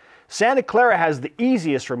 5. Santa Clara has the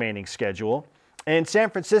easiest remaining schedule, and San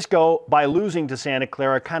Francisco, by losing to Santa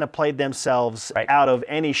Clara, kind of played themselves out of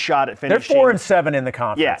any shot at finishing. They're 4-7 in the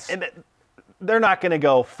conference. Yeah, and they're not going to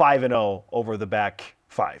go 5-0 over the back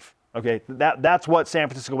 5. Okay, that's what San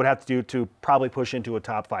Francisco would have to do to probably push into a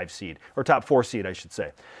top 5 seed, or top 4 seed, I should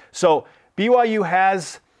say. So BYU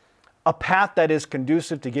has a path that is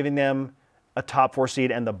conducive to giving them a top 4 seed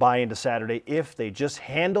and the bye into Saturday if they just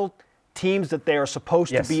handle teams that they are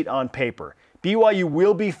supposed to beat on paper. BYU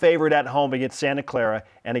will be favored at home against Santa Clara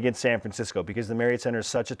and against San Francisco because the Marriott Center is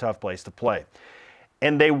such a tough place to play.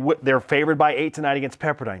 And they're favored by 8 tonight against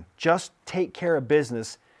Pepperdine. Just take care of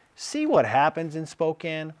business. See what happens in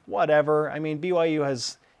Spokane, whatever. I mean, BYU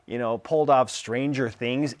has, pulled off stranger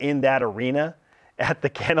things in that arena at the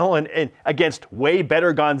Kennel and against way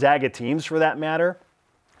better Gonzaga teams for that matter.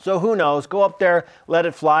 So who knows? Go up there, let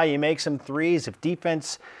it fly. You make some threes. If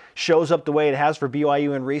defense shows up the way it has for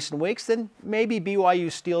BYU in recent weeks, then maybe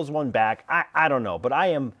BYU steals one back. I don't know. But I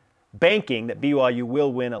am banking that BYU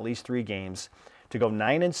will win at least 3 games to go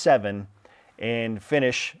 9-7 and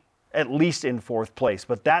finish at least in 4th place.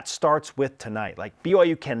 But that starts with tonight. Like,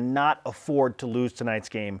 BYU cannot afford to lose tonight's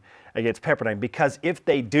game against Pepperdine because if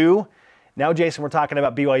they do, now, Jason, we're talking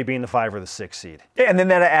about BYU being the 5 or the 6 seed. Yeah, and then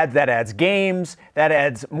that adds games, that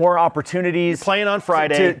adds more opportunities. You're playing on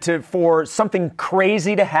Friday. For something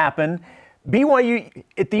crazy to happen. BYU,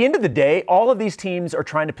 at the end of the day, all of these teams are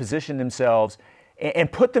trying to position themselves and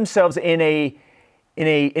put themselves in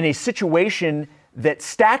a situation that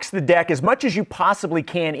stacks the deck as much as you possibly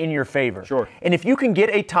can in your favor. Sure. And if you can get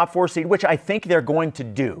a top 4 seed, which I think they're going to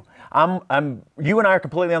do, you and I are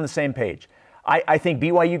completely on the same page. I think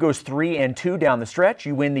BYU goes 3-2 down the stretch.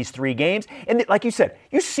 You win these 3 games. And like you said,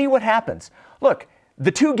 you see what happens. Look,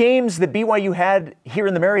 the 2 games that BYU had here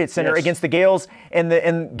in the Marriott Center against the Gales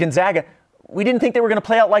and Gonzaga, we didn't think they were going to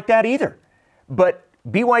play out like that either. But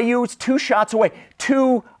BYU is 2 shots away,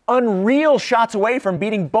 2 unreal shots away from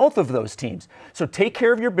beating both of those teams. So take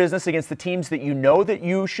care of your business against the teams that you know that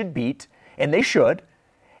you should beat, and they should,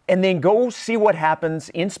 and then go see what happens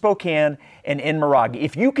in Spokane and in Moraga.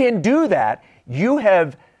 If you can do that, you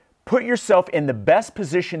have put yourself in the best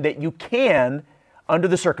position that you can under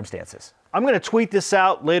the circumstances. I'm going to tweet this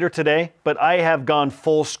out later today, but I have gone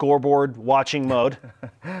full scoreboard watching mode.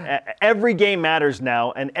 Every game matters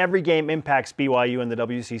now, and every game impacts BYU in the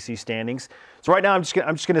WCC standings. So right now, I'm just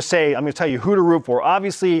going to tell you who to root for.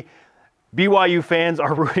 Obviously, BYU fans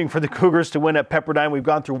are rooting for the Cougars to win at Pepperdine. We've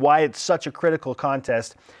gone through why it's such a critical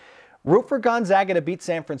contest. Root for Gonzaga to beat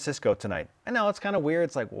San Francisco tonight. I know it's kind of weird.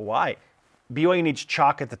 It's like, well, why? BYU needs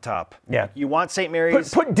chalk at the top. Yeah. You want St.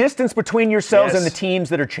 Mary's. Put distance between yourselves and the teams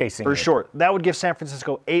that are chasing For you. sure. That would give San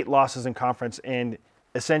Francisco 8 losses in conference and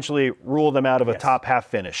essentially rule them out of a top half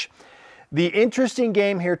finish. The interesting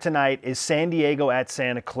game here tonight is San Diego at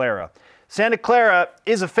Santa Clara. Santa Clara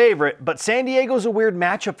is a favorite, but San Diego's a weird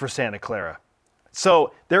matchup for Santa Clara.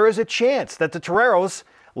 So there is a chance that the Toreros,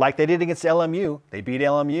 like they did against LMU, they beat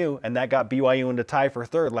LMU, and that got BYU into tie for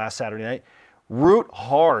 3rd last Saturday night. Root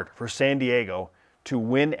hard for San Diego to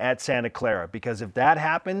win at Santa Clara, because if that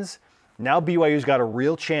happens, now BYU's got a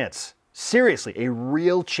real chance, seriously, a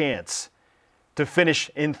real chance to finish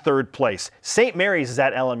in 3rd place. St. Mary's is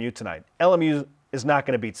at LMU tonight. LMU is not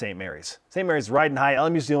going to beat St. Mary's. St. Mary's is riding high.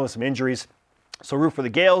 LMU's dealing with some injuries. So root for the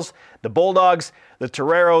Gales, the Bulldogs, the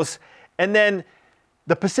Toreros, and then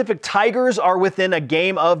the Pacific Tigers are within a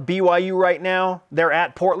game of BYU right now. They're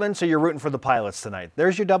at Portland, so you're rooting for the Pilots tonight.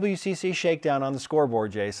 There's your WCC shakedown on the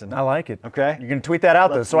scoreboard, Jason. I like it. Okay? You're going to tweet that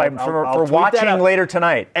out, though, so for watching later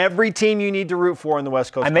tonight. Every team you need to root for in the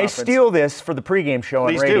West Coast Conference. I may steal this for the pregame show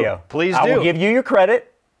on radio. Please do. I will give you your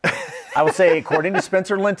credit. I will say, according to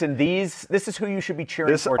Spencer Linton, this is who you should be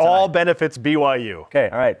cheering for tonight. This all benefits BYU. Okay,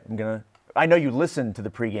 all right. I know you listen to the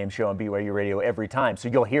pregame show on BYU Radio every time, so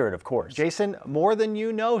you'll hear it, of course. Jason, more than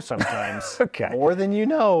you know sometimes. Okay. More than you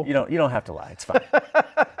know. You don't have to lie. It's fine.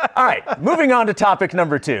 All right, moving on to topic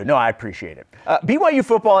number 2. No, I appreciate it. BYU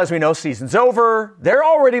football, as we know, season's over. They're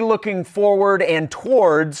already looking forward and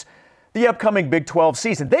towards the upcoming Big 12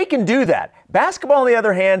 season. They can do that. Basketball, on the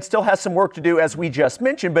other hand, still has some work to do, as we just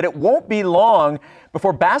mentioned, but it won't be long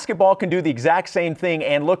before basketball can do the exact same thing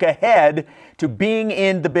and look ahead to being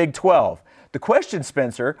in the Big 12. The question,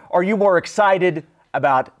 Spencer, are you more excited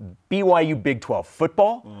about BYU Big 12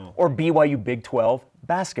 football or BYU Big 12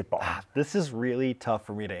 basketball? This is really tough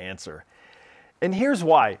for me to answer. And here's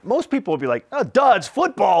why. Most people will be like, oh, duh, it's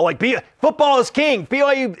football. Football is king.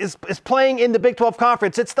 BYU is playing in the Big 12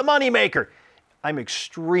 Conference. It's the moneymaker. I'm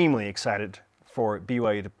extremely excited for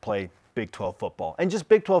BYU to play Big 12 football and just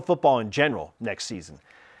Big 12 football in general next season.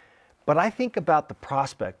 But I think about the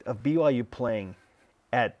prospect of BYU playing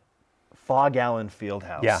at Fog Allen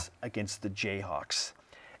Fieldhouse against the Jayhawks,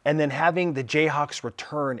 and then having the Jayhawks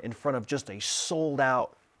return in front of just a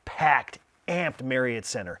sold-out, packed, amped Marriott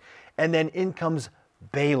Center. And then in comes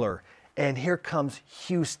Baylor, and here comes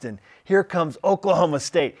Houston, here comes Oklahoma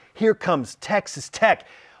State, here comes Texas Tech.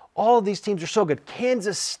 All of these teams are so good.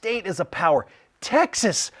 Kansas State is a power.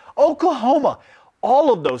 Texas, Oklahoma,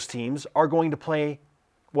 all of those teams are going to play,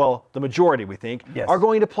 well, the majority, we think, are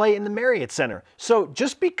going to play in the Marriott Center. So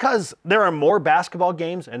just because there are more basketball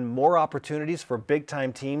games and more opportunities for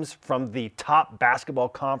big-time teams from the top basketball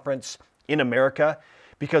conference in America,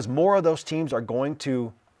 because more of those teams are going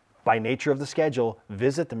to, by nature of the schedule,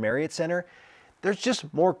 visit the Marriott Center, there's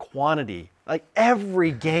just more quantity. Like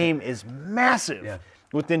every game is massive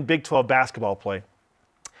within Big 12 basketball play.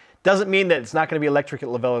 Doesn't mean that it's not going to be electric at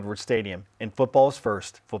LaVell Edwards Stadium. And football is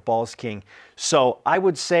first. Football is king. So I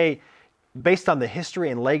would say, based on the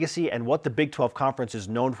history and legacy and what the Big 12 Conference is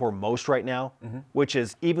known for most right now, which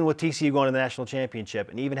is even with TCU going to the national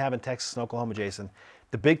championship and even having Texas and Oklahoma, Jason,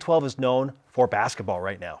 the Big 12 is known for basketball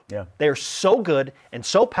right now. Yeah. They are so good and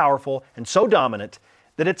so powerful and so dominant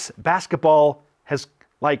that it's basketball has,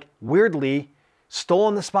 like, weirdly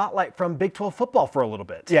stolen the spotlight from Big 12 football for a little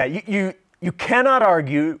bit. Yeah, you cannot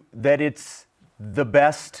argue that it's the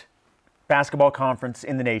best basketball conference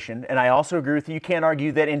in the nation. And I also agree with you. You can't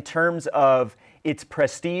argue that in terms of its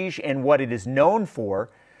prestige and what it is known for,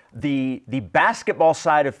 the basketball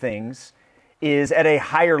side of things is at a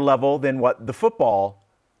higher level than what the football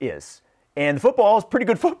is. And the football is pretty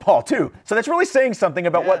good football, too. So that's really saying something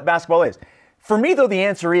about what basketball is. For me, though, the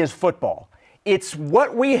answer is football. It's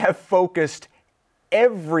what we have focused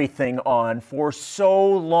everything on for so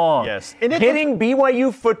long. Yes. And getting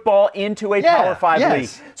BYU football into a Power 5 league.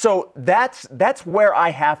 So that's where I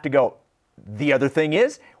have to go. The other thing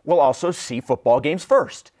is, we'll also see football games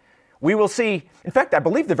first. We will see, in fact, I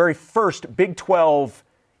believe the very first Big 12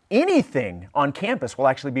 anything on campus will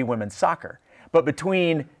actually be women's soccer. But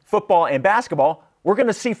between football and basketball, we're going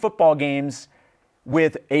to see football games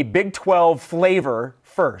with a Big 12 flavor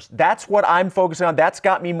first. That's what I'm focusing on. That's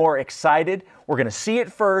got me more excited. We're going to see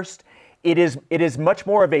it first. It is much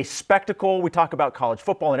more of a spectacle. We talk about college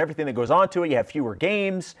football and everything that goes on to it. You have fewer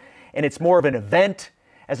games, and it's more of an event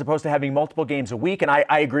as opposed to having multiple games a week. And I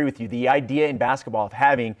agree with you. The idea in basketball of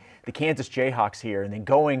having the Kansas Jayhawks here and then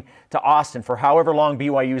going to Austin for however long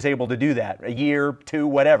BYU is able to do that, a year, two,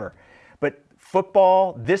 whatever. But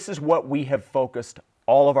football, this is what we have focused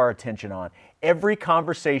all of our attention on. Every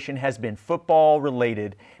conversation has been football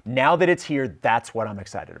related. Now that it's here, that's what I'm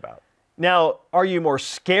excited about. Now, are you more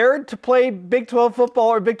scared to play Big 12 football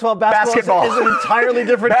or Big 12 basketball? It's an entirely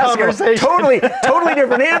different conversation. Totally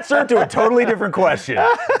different answer to a totally different question.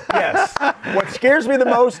 Yes. What scares me the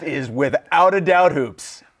most is without a doubt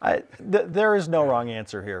hoops. There is no wrong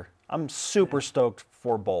answer here. I'm super stoked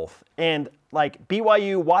for both. And like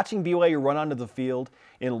BYU, watching BYU run onto the field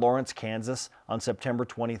in Lawrence, Kansas on September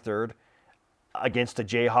 23rd against the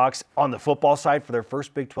Jayhawks on the football side for their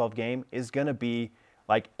first Big 12 game is going to be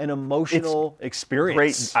like an emotional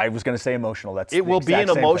experience. Great. I was going to say emotional. It will be an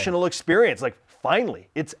emotional experience. Like, finally,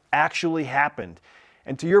 it's actually happened.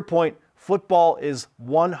 And to your point, football is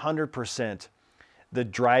 100% the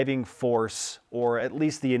driving force, or at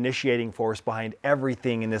least the initiating force behind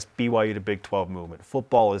everything in this BYU to Big 12 movement.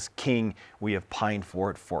 Football is king. We have pined for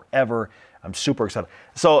it forever. I'm super excited.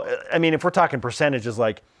 So, I mean, if we're talking percentages,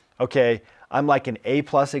 like, okay, I'm like an A+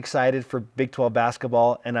 excited for Big 12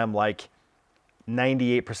 basketball, and I'm like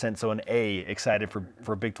 98%, so an A excited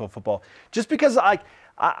for Big 12 football. Just because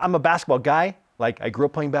I'm a basketball guy, like I grew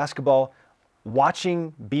up playing basketball.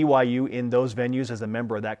 Watching BYU in those venues as a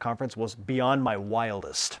member of that conference was beyond my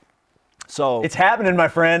wildest. So it's happening, my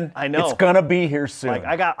friend. I know. It's gonna be here soon.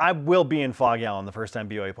 Like I will be in Fog Allen the first time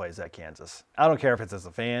BYU plays at Kansas. I don't care if it's as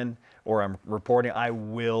a fan or I'm reporting. I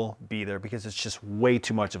will be there because it's just way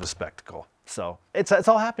too much of a spectacle. So it's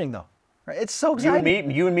all happening though. Right? It's so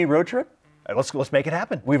exciting. You and me road trip. Let's make it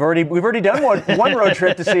happen. We've already done one road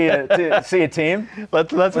trip to see a team.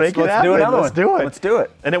 Let's make it happen. Do another one. Let's do it. Let's do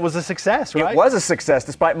it. And it was a success, right? It was a success,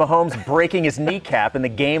 despite Mahomes breaking his kneecap in the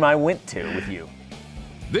game I went to with you.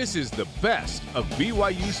 This is the best of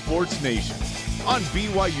BYU Sports Nation on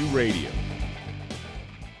BYU Radio.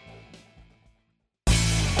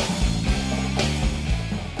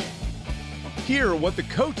 Hear what the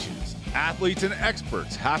coaches, athletes, and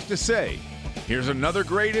experts have to say. Here's another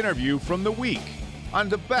great interview from the week on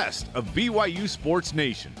the best of BYU Sports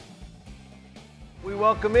Nation. We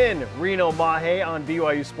welcome in Reno Mahe on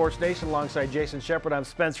BYU Sports Nation alongside Jason Shepard. I'm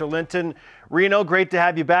Spencer Linton. Reno, great to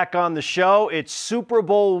have you back on the show. It's Super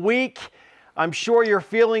Bowl week. I'm sure you're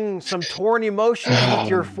feeling some torn emotions with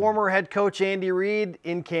your former head coach Andy Reid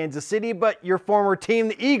in Kansas City, but your former team,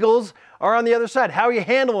 the Eagles, are on the other side. How are you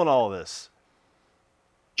handling all of this?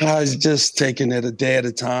 I was just taking it a day at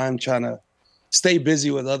a time, trying to stay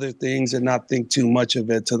busy with other things and not think too much of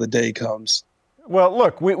it till the day comes. Well,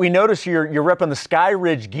 look, we notice you're repping the Sky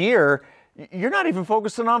Ridge gear. You're not even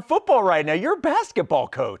focusing on football right now. You're a basketball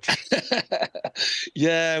coach.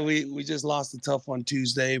 Yeah, we just lost a tough one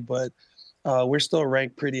Tuesday, but we're still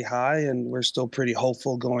ranked pretty high, and we're still pretty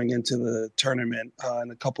hopeful going into the tournament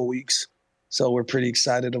in a couple weeks. So we're pretty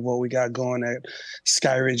excited of what we got going at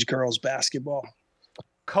Sky Ridge girls basketball.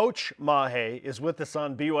 Coach Mahe is with us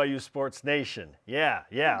on BYU Sports Nation. Yeah,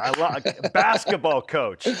 I love basketball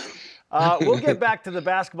coach. We'll get back to the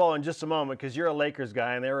basketball in just a moment because you're a Lakers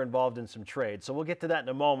guy and they're involved in some trades. So we'll get to that in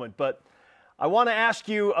a moment. But I want to ask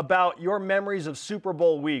you about your memories of Super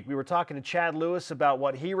Bowl week. We were talking to Chad Lewis about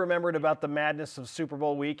what he remembered about the madness of Super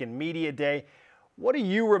Bowl week and Media Day. What do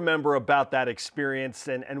you remember about that experience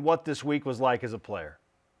and what this week was like as a player?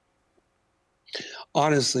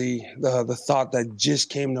 Honestly, the thought that just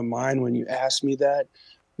came to mind when you asked me that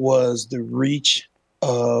was the reach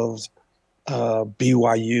of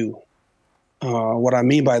BYU. What I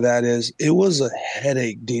mean by that is it was a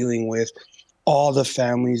headache dealing with all the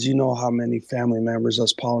families. You know how many family members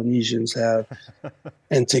us Polynesians have.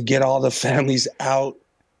 And to get all the families out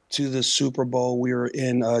to the Super Bowl, we were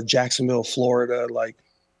in Jacksonville, Florida. Like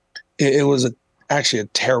it was actually a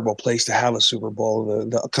terrible place to have a Super Bowl.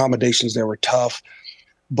 The accommodations there were tough.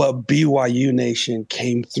 But BYU Nation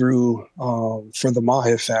came through for the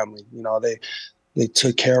Mahe family. You know, They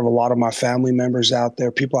took care of a lot of my family members out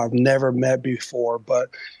there, people I've never met before, but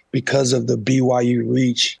because of the BYU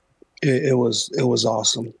reach, it was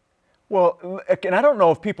awesome. Well, and I don't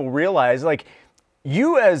know if people realize, like,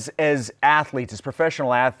 you as athletes, as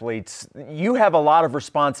professional athletes, you have a lot of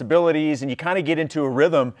responsibilities and you kind of get into a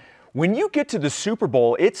rhythm. When you get to the Super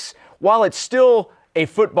Bowl, while it's still a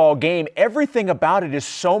football game, everything about it is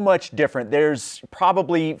so much different. There's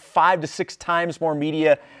probably 5 to 6 times more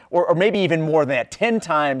media, or maybe even more than that, 10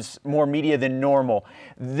 times more media than normal.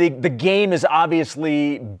 The game is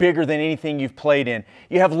obviously bigger than anything you've played in.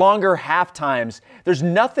 You have longer half times. There's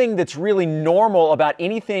nothing that's really normal about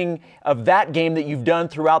anything of that game that you've done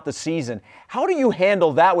throughout the season. How do you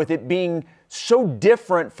handle that with it being so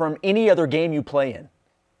different from any other game you play in?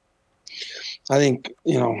 I think,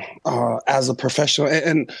 as a professional,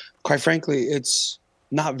 and quite frankly, it's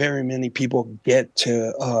not very many people get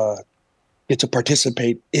to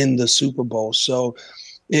participate in the Super Bowl. So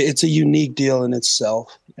it's a unique deal in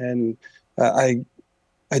itself. And I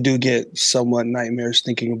do get somewhat nightmares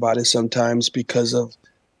thinking about it sometimes because of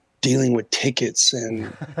dealing with tickets.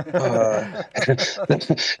 And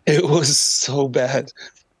it was so bad.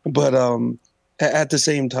 But at the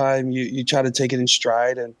same time, you try to take it in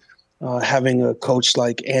stride, and having a coach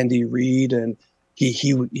like Andy Reid, and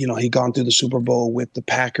he gone through the Super Bowl with the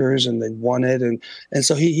Packers and they won it. And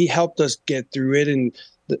so he helped us get through it. And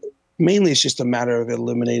mainly it's just a matter of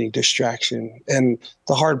eliminating distraction. And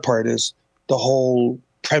the hard part is the whole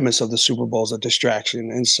premise of the Super Bowl is a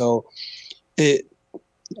distraction. And so to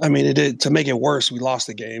make it worse, we lost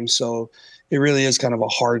the game. So it really is kind of a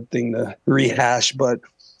hard thing to rehash. But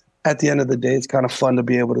at the end of the day, it's kind of fun to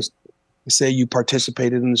be able to say you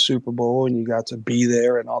participated in the Super Bowl and you got to be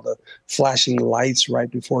there, and all the flashing lights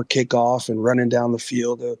right before kickoff and running down the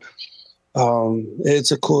field.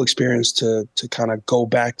 It's a cool experience to kind of go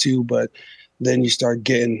back to, but then you start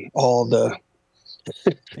getting all the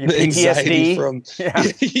anxiety from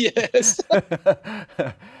yes.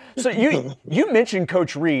 So you mentioned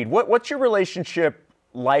Coach Reid. What's your relationship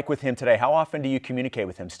like with him today? How often do you communicate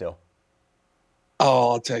with him still?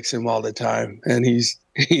 Oh, I'll text him all the time, and he's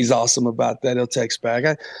awesome about that. He'll text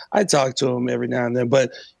back. I talk to him every now and then,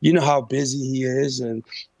 but you know how busy he is, and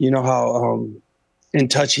you know how in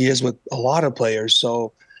touch he is with a lot of players.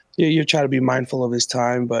 So you try to be mindful of his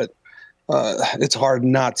time, but it's hard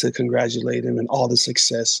not to congratulate him and all the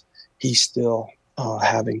success he's still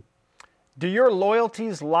having. Do your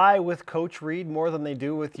loyalties lie with Coach Reid more than they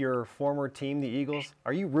do with your former team, the Eagles?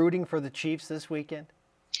 Are you rooting for the Chiefs this weekend?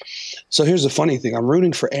 So here's the funny thing. I'm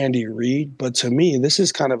rooting for Andy Reid, but to me, this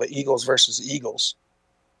is kind of an Eagles versus Eagles.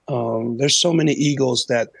 There's so many Eagles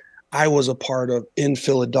that I was a part of in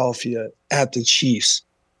Philadelphia at the Chiefs.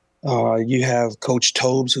 You have Coach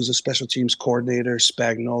Tobes, who's a special teams coordinator,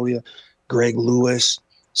 Spagnolia, Greg Lewis,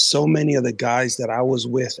 so many of the guys that I was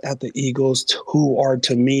with at the Eagles who are,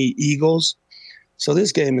 to me, Eagles. So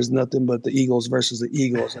this game is nothing but the Eagles versus the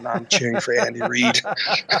Eagles, and I'm cheering for Andy Reid.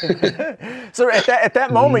 So at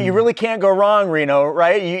that moment, you really can't go wrong, Reno,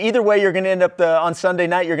 right? Either way, you're going to end up on Sunday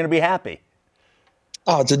night, you're going to be happy.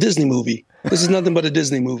 Oh, it's a Disney movie. This is nothing but a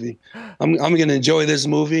Disney movie. I'm going to enjoy this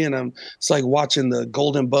movie, and it's like watching the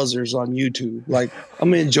Golden Buzzers on YouTube. Like,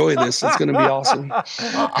 I'm going to enjoy this. It's going to be awesome.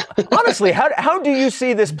 Honestly, how do you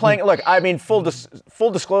see this playing? Look, I mean, full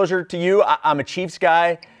disclosure to you, I'm a Chiefs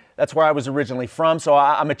guy. That's where I was originally from, so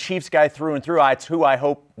I'm a Chiefs guy through and through. It's who I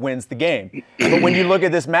hope wins the game. But when you look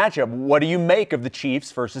at this matchup, what do you make of the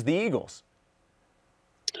Chiefs versus the Eagles?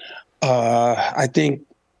 I think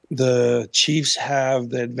the Chiefs have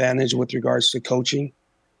the advantage with regards to coaching.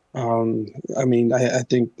 I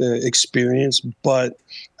think the experience, but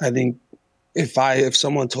I think if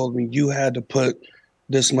someone told me you had to put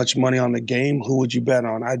this much money on the game, who would you bet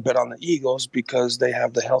on? I'd bet on the Eagles because they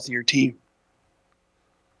have the healthier team.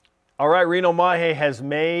 All right, Reno Mahe has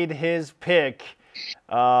made his pick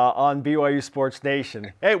on BYU Sports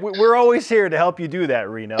Nation. Hey, we're always here to help you do that,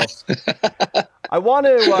 Reno. I want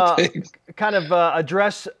to kind of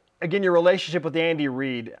address, again, your relationship with Andy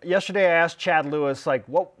Reid. Yesterday I asked Chad Lewis,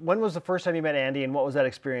 when was the first time you met Andy and what was that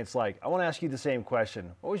experience like? I want to ask you the same question.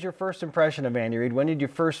 What was your first impression of Andy Reid? When did you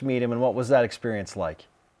first meet him and what was that experience like?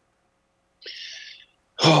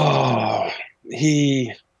 Oh,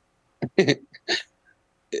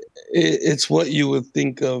 it's what you would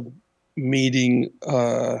think of meeting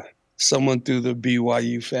someone through the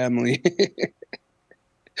BYU family.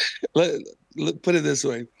 Let put it this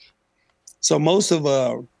way. So most of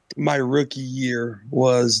my rookie year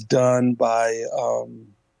was done by, I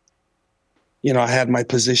had my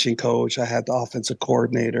position coach, I had the offensive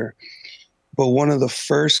coordinator, but one of the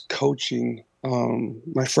first coaching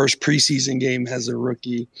my first preseason game as a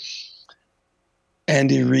rookie,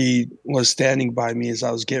 Andy Reid was standing by me as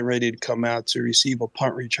I was getting ready to come out to receive a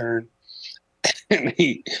punt return. And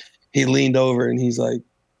he leaned over and he's like,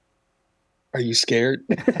 "Are you scared?"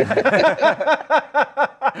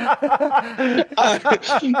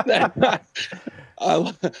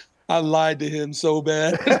 I lied to him so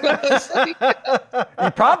bad.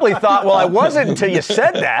 You probably thought, well, I wasn't until you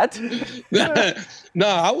said that. No,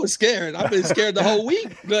 I was scared. I've been scared the whole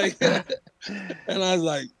week. And I was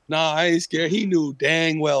like, "Nah, I ain't scared." He knew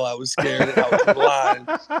dang well I was scared and I was lying.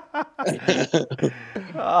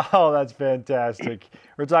 Oh, that's fantastic.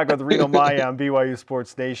 We're talking with Reno Maya on BYU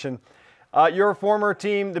Sports Nation. Your former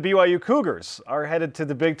team, the BYU Cougars, are headed to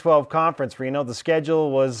the Big 12 Conference, Reno. The schedule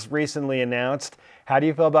was recently announced. How do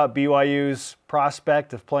you feel about BYU's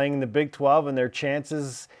prospect of playing in the Big 12 and their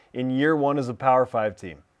chances in year one as a Power 5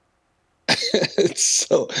 team?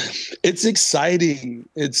 It's exciting.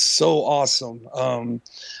 It's so awesome.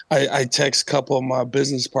 I text a couple of my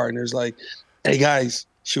business partners like, "Hey guys,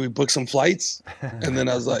 should we book some flights?" And then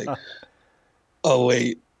I was like, "Oh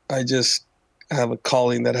wait, I just have a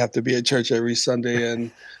calling that I have to be at church every Sunday, and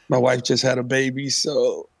my wife just had a baby,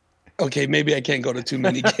 so okay, maybe I can't go to too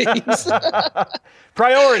many games."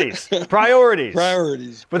 Priorities.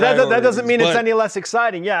 But that doesn't mean it's any less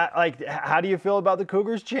exciting. Yeah, like, how do you feel about the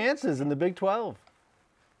Cougars' chances in the Big 12?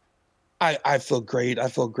 I feel great. I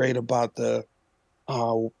feel great about the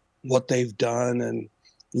what they've done, and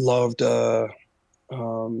loved some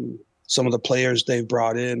of the players they've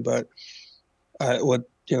brought in. But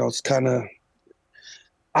it's kind of,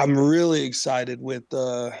 I'm really excited with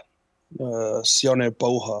Sione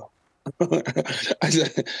Boha.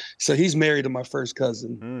 So he's married to my first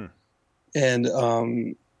cousin. And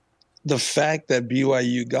the fact that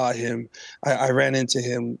BYU got him, I ran into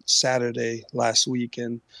him Saturday last week,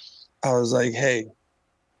 and I was like, "Hey,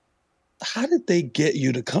 how did they get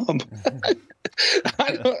you to come?"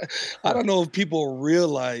 I don't know if people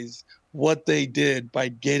realize what they did by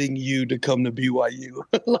getting you to come to BYU.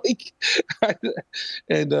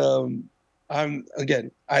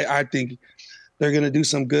 I think they're going to do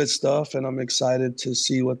some good stuff, and I'm excited to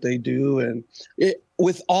see what they do. And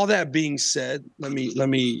with all that being said, let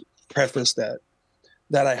me preface that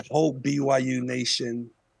I hope BYU Nation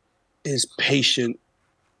is patient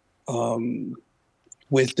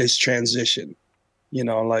with this transition.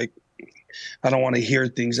 I don't want to hear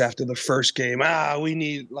things after the first game. We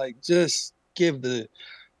need, just give the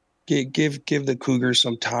Cougars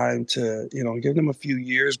some time to, give them a few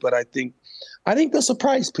years. But I think they'll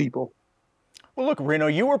surprise people. Well, look, Reno,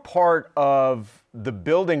 you were part of the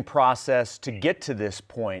building process to get to this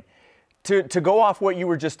point. To go off what you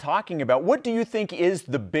were just talking about, what do you think is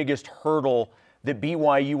the biggest hurdle that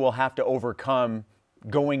BYU will have to overcome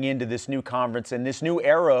going into this new conference and this new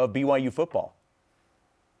era of BYU football?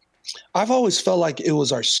 I've always felt like it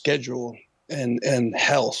was our schedule and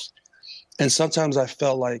health. And sometimes I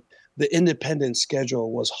felt like the independent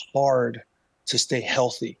schedule was hard to stay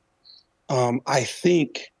healthy. I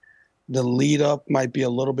think the lead up might be a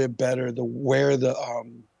little bit better, where the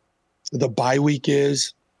bye week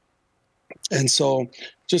is. And so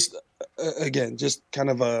just kind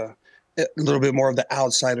of a little bit more of the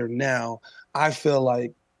outsider now. I feel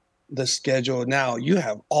like the schedule now, you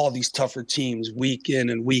have all these tougher teams week in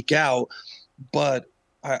and week out, but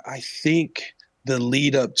I think the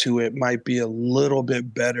lead up to it might be a little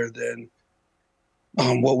bit better than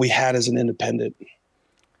what we had as an independent.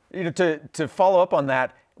 To follow up on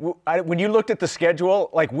that, when you looked at the schedule,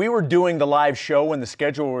 like we were doing the live show when the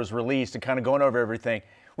schedule was released and kind of going over everything.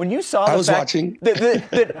 When you saw I was watching.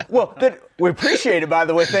 That we appreciate it, by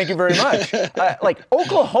the way. Thank you very much. Like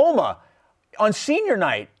Oklahoma on senior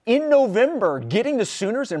night in November, getting the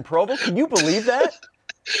Sooners in Provo. Can you believe that?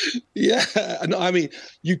 Yeah, no, I mean,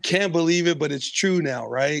 you can't believe it, but it's true now,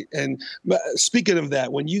 right? And speaking of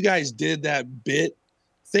that, when you guys did that bit,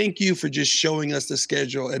 thank you for just showing us the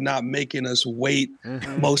schedule and not making us wait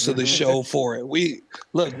most of the show for it. We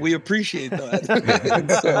appreciate that.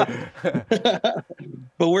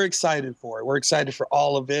 But we're excited for it. We're excited for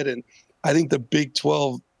all of it. And I think the Big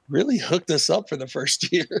 12 really hooked us up for the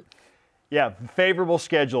first year. Yeah, favorable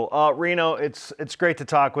schedule. Reno, it's great to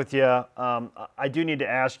talk with you. I do need to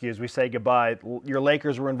ask you as we say goodbye, your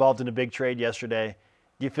Lakers were involved in a big trade yesterday.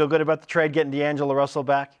 Do you feel good about the trade, getting D'Angelo Russell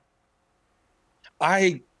back?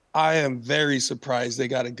 I am very surprised they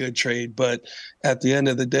got a good trade, but at the end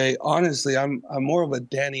of the day, honestly, I'm more of a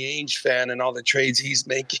Danny Ainge fan and all the trades he's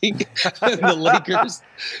making than the Lakers.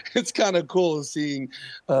 It's kind of cool seeing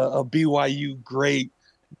a BYU great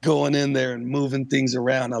going in there and moving things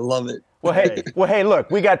around. I love it. Well, hey,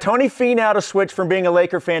 look, we got Tony Finau to switch from being a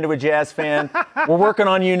Laker fan to a Jazz fan. We're working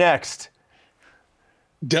on you next.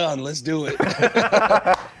 Done. Let's do it.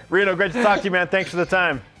 Reno, great to talk to you, man. Thanks for the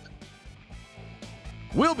time.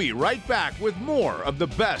 We'll be right back with more of the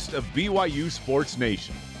best of BYU Sports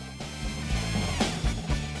Nation.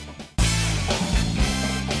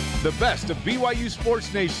 The best of BYU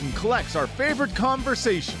Sports Nation collects our favorite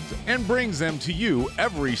conversations and brings them to you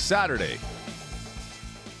every Saturday.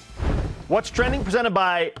 What's Trending, presented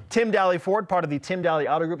by Tim Daly Ford, part of the Tim Daly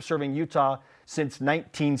Auto Group, serving Utah since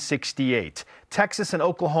 1968. Texas and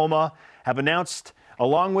Oklahoma have announced,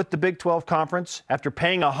 along with the Big 12 Conference, after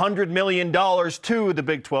paying $100 million to the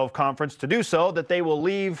Big 12 Conference to do so, that they will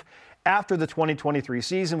leave after the 2023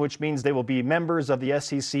 season, which means they will be members of the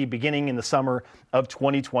SEC beginning in the summer of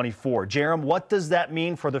 2024. Jerem, what does that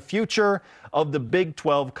mean for the future of the Big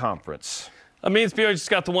 12 Conference? It means BYU just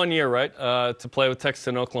got the 1 year, right, to play with Texas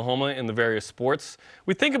and Oklahoma in the various sports.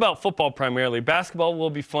 We think about football primarily. Basketball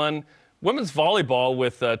will be fun. Women's volleyball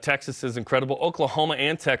with Texas is incredible. Oklahoma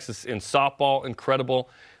and Texas in softball, incredible.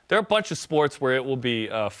 There are a bunch of sports where it will be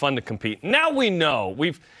fun to compete. Now we know.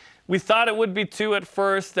 We thought it would be 2 at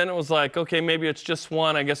first. Then it was like, okay, maybe it's just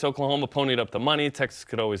 1. I guess Oklahoma ponied up the money. Texas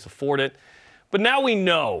could always afford it. But now we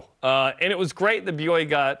know. And it was great that BYU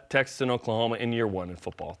got Texas and Oklahoma in year 1 in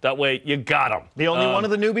football. That way, you got them. The only one of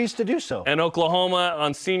the newbies to do so. And Oklahoma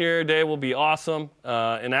on senior day will be awesome.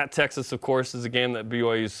 And at Texas, of course, is a game that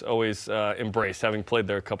BYU's always embraced, having played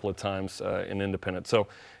there a couple of times in independent. So,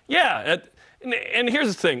 yeah. And here's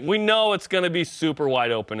the thing. We know it's going to be super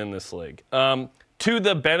wide open in this league, to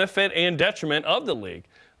the benefit and detriment of the league.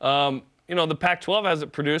 The Pac-12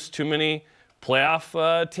 hasn't produced too many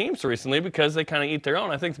playoff teams recently because they kind of eat their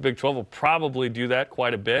own. I think the Big 12 will probably do that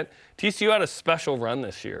quite a bit. TCU had a special run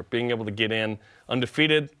this year, being able to get in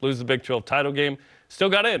undefeated, lose the Big 12 title game, still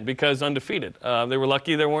got in because undefeated. They were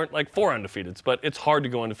lucky there weren't like 4 undefeateds, but it's hard to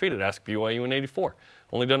go undefeated. Ask BYU in '84.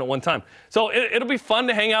 Only done it 1 time. So it'll be fun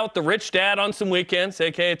to hang out with the rich dad on some weekends,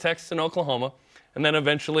 a.k.a. Texas and Oklahoma. And then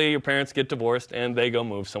eventually your parents get divorced and they go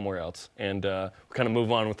move somewhere else. And we kind of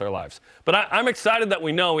move on with our lives. But I'm excited that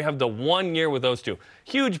we know we have the 1 year with those two.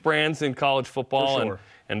 Huge brands in college football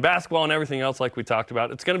and basketball and everything else like we talked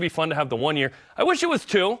about. It's going to be fun to have the 1 year. I wish it was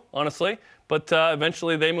 2, honestly. But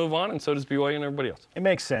eventually they move on, and so does BYU and everybody else. It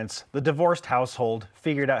makes sense. The divorced household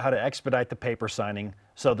figured out how to expedite the paper signing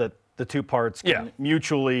so that the two parts can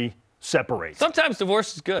mutually separate. Sometimes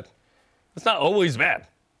divorce is good. It's not always bad.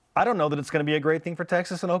 I don't know that it's going to be a great thing for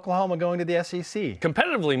Texas and Oklahoma going to the SEC.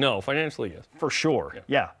 Competitively, no. Financially, yes. For sure.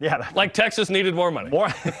 Yeah. Like Texas needed more money.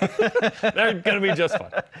 They're going to be just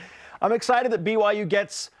fine. I'm excited that BYU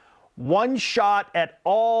gets one shot at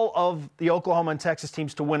all of the Oklahoma and Texas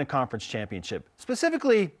teams to win a conference championship.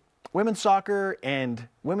 Specifically, women's soccer and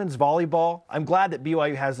women's volleyball. I'm glad that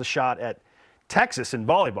BYU has the shot at Texas in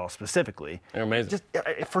volleyball specifically. They're amazing.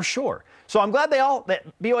 For sure. So I'm glad that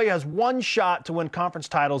BYU has one shot to win conference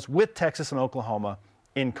titles with Texas and Oklahoma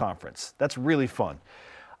in conference. That's really fun.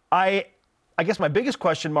 I guess my biggest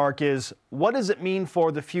question mark is, what does it mean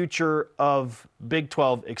for the future of Big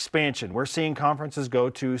 12 expansion? We're seeing conferences go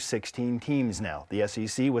to 16 teams now. The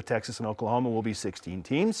SEC with Texas and Oklahoma will be 16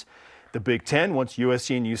 teams. The Big 10, once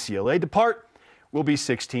USC and UCLA depart, will be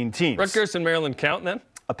 16 teams. Rutgers and Maryland count then?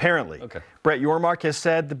 Apparently. Okay. Brett Yormark has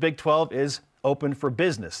said the Big 12 is open for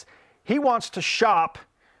business. He wants to shop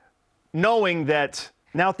knowing that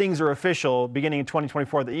now things are official beginning in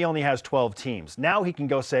 2024 that he only has 12 teams. Now he can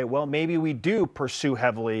go say, well, maybe we do pursue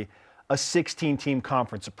heavily a 16-team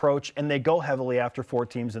conference approach, and they go heavily after 4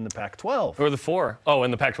 teams in the Pac-12. Or the 4. Oh,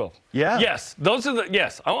 in the Pac-12. Yeah. Yes. Those are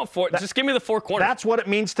yes. I want 4. Just give me the 4 corners. That's what it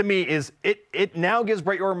means to me is it now gives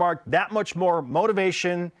Brett Yormark that much more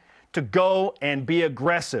motivation to go and be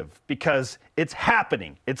aggressive because it's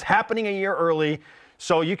happening. It's happening a year early.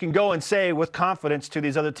 So you can go and say with confidence to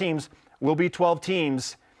these other teams, we'll be 12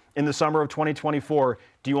 teams in the summer of 2024.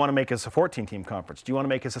 Do you want to make us a 14-team conference? Do you want to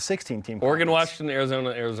make us a 16-team conference? Oregon, Washington,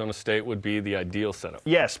 Arizona State would be the ideal setup.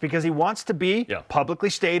 Yes, because he wants to be publicly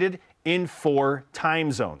stated in 4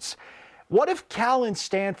 time zones. What if Cal and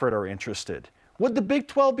Stanford are interested? Would the Big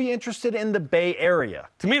 12 be interested in the Bay Area?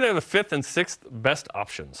 To me, they're the 5th and 6th best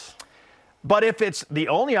options. But if it's the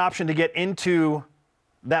only option to get into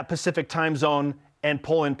that Pacific time zone and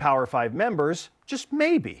pull in Power 5 members, just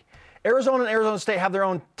maybe. Arizona and Arizona State have their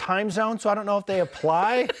own time zone, so I don't know if they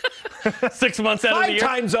apply. 6 months out of the year. 5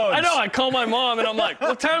 time zones. I know. I call my mom and I'm like,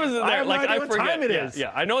 what time is it there? I have no idea I what forget. time it is.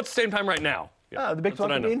 Yeah, I know it's the same time right now. Yeah. The Big That's 12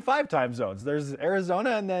 what I can be know. in 5 time zones. There's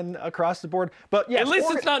Arizona and then across the board. But yes, At least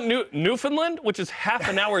it's not Newfoundland, which is half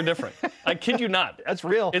an hour different. I kid you not. That's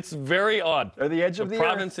real. It's very odd. They're the edge of the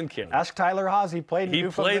province earth. in Canada. Ask Tyler Haas. He played in He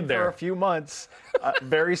Newfoundland played there. for a few months.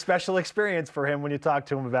 Very special experience for him when you talk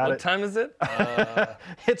to him about What it. time is it?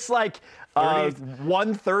 It's like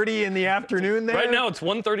 1:30 in the afternoon there. Right now it's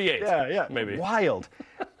 1:38. Yeah. Maybe. Wild.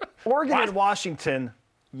 Oregon and Washington,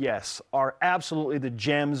 yes, are absolutely the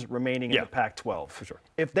gems remaining in the Pac-12. For sure.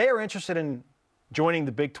 If they are interested in joining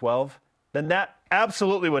the Big 12, then that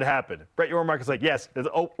absolutely would happen. Brett Yormark is like, yes,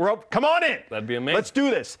 we're up, come on in. That'd be amazing. Let's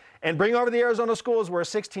do this. And bring over the Arizona schools. We're a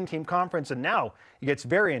 16-team conference, and now it gets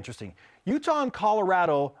very interesting. Utah and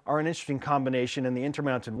Colorado are an interesting combination in the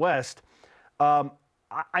Intermountain West.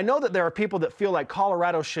 I know that there are people that feel like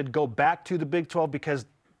Colorado should go back to the Big 12 because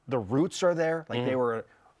the roots are there. Like they were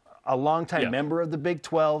a longtime member of the Big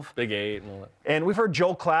 12. Big 8 and all that. And we've heard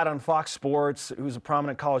Joel Klatt on Fox Sports, who's a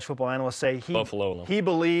prominent college football analyst, say he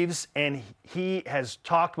believes, and he has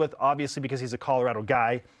talked with, obviously because he's a Colorado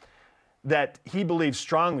guy, that he believes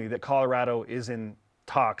strongly that Colorado is in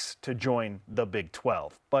talks to join the Big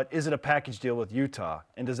 12. But is it a package deal with Utah?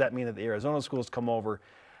 And does that mean that the Arizona schools come over?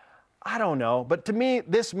 I don't know. But to me,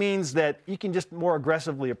 this means that you can just more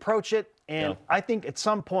aggressively approach it. And I think at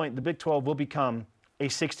some point, the Big 12 will become a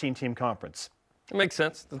 16-team conference. It makes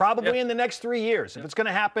sense. Probably in the next 3 years. If it's going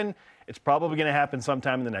to happen, it's probably going to happen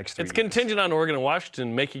sometime in the next 3 years. It's contingent on Oregon and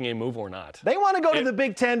Washington making a move or not. They want to go to the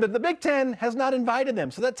Big Ten, but the Big Ten has not invited them.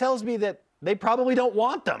 So that tells me that they probably don't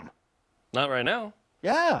want them. Not right now.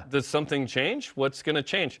 Yeah. Does something change? What's going to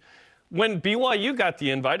change? When BYU got the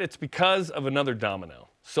invite, it's because of another domino.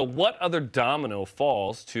 So what other domino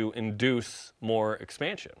falls to induce more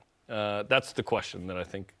expansion? That's the question that I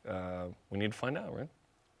think we need to find out, right?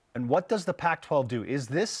 And what does the Pac-12 do? Is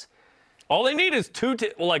this... All they need is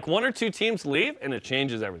one or two teams leave, and it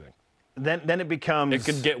changes everything. Then it becomes... It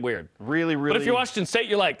could get weird. Really, really... But if you're Washington State,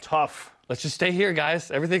 you're like... Tough. Let's just stay here,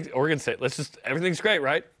 guys. Oregon State, everything's great,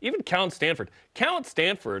 right? Even Cal and Stanford. Cal and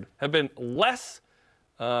Stanford have been less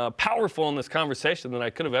powerful in this conversation than I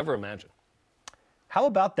could have ever imagined. How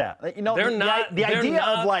about that? You know, they're the idea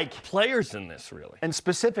of like players in this really. And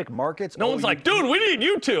specific markets. No one's like, dude, we need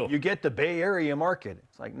you two. You get the Bay Area market.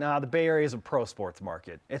 It's like, nah, the Bay Area is a pro sports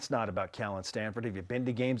market. It's not about Cal and Stanford. Have you been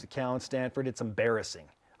to games at Cal and Stanford? It's embarrassing.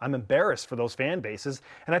 I'm embarrassed for those fan bases,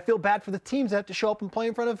 and I feel bad for the teams that have to show up and play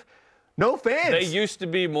in front of no fans. They used to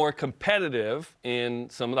be more competitive in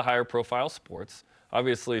some of the higher profile sports.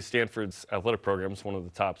 Obviously, Stanford's athletic program is one of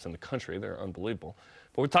the tops in the country. They're unbelievable.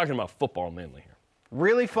 But we're talking about football mainly here.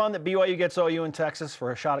 Really fun that BYU gets OU in Texas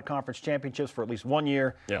for a shot at conference championships for at least 1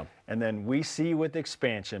 year. Yeah. And then we see with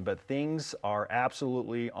expansion, but things are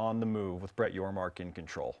absolutely on the move with Brett Yormark in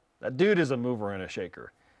control. That dude is a mover and a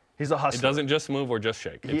shaker. He's a hustler. It doesn't just move or just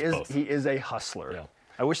shake. He is a hustler. Yeah.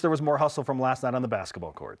 I wish there was more hustle from last night on the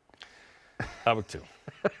basketball court. I would too.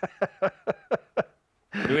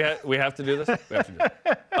 Do we have to do this? We have to do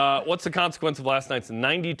it. What's the consequence of last night's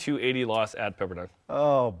 92-80 loss at Pepperdine?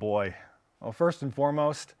 Oh, boy. Well, first and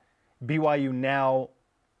foremost, BYU now,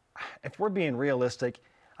 if we're being realistic,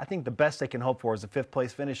 I think the best they can hope for is a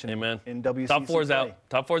fifth-place finish in WCC. Top four's out.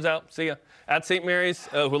 Top four's out. See ya. At St. Mary's,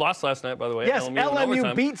 who lost last night, by the way. Yes, LMU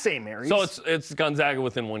overtime. beat St. Mary's. So it's Gonzaga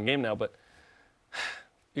within one game now, but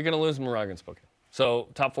you're going to lose Moraga and Spokane. So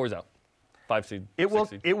top four's out. 5 seed.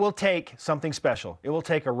 It will take something special. It will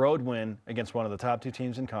take a road win against one of the top two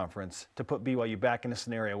teams in conference to put BYU back in a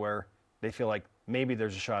scenario where they feel like maybe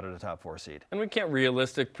there's a shot at a top 4 seed. And we can't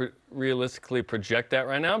realistically project that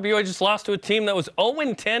right now. BYU just lost to a team that was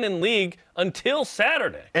 0-10 in league until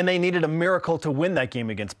Saturday. And they needed a miracle to win that game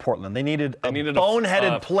against Portland. They needed a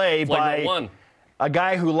boneheaded play by a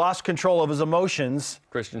guy who lost control of his emotions.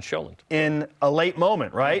 Christian Scholand. In a late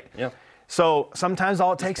moment, right? Yeah. So sometimes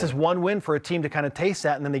all it takes is one win for a team to kind of taste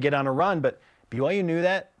that, and then they get on a run. But BYU knew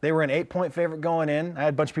that. They were an 8-point favorite going in. I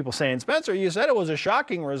had a bunch of people saying, Spencer, you said it was a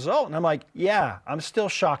shocking result. And I'm like, yeah, I'm still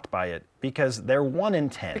shocked by it because they're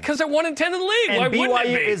 1-10. Because they're 1-10 in the league. And why wouldn't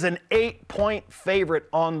BYU it be? is an 8-point favorite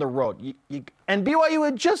on the road. And BYU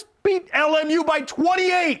had just beat LMU by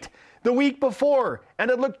 28 the week before, and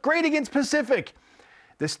it looked great against Pacific.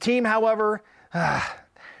 This team, however,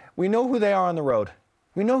 we know who they are on the road.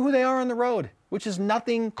 We know who they are on the road, which is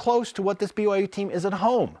nothing close to what this BYU team is at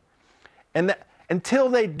home. And until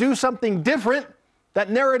they do something different, that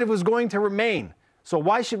narrative was going to remain. So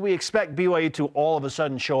why should we expect BYU to all of a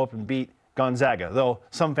sudden show up and beat Gonzaga? Though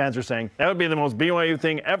some fans are saying that would be the most BYU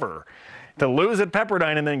thing ever, to lose at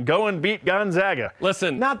Pepperdine and then go and beat Gonzaga.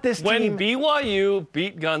 Listen, not this when team. BYU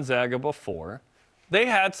beat Gonzaga before, they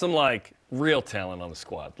had some real talent on the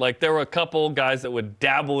squad. Like, there were a couple guys that would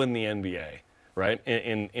dabble in the NBA, right,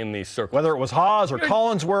 in these circles. Whether it was Haas or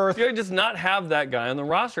Collinsworth. You just not have that guy on the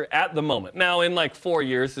roster at the moment. Now, in like 4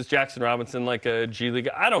 years, is Jackson Robinson like a G League?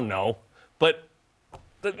 I don't know. But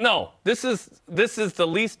no, this is the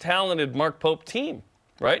least talented Mark Pope team,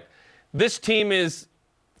 right? This team is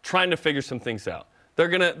trying to figure some things out. They're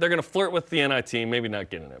gonna flirt with the NIT, maybe not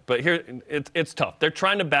getting it. But here, it's tough. They're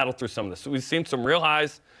trying to battle through some of this. We've seen some real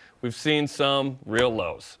highs. We've seen some real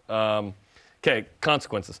lows. Okay,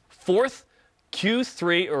 consequences. 4th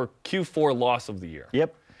Q3 or Q4 loss of the year.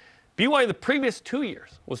 Yep. BYU the previous 2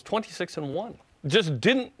 years was 26-1. Just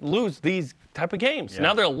didn't lose these type of games. Yeah.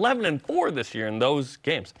 Now they're 11-4 this year in those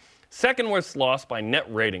games. Second worst loss by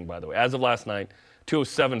net rating, by the way, as of last night,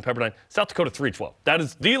 207 Pepperdine. South Dakota 312. That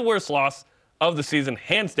is the worst loss of the season,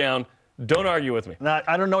 hands down. Don't argue with me. No,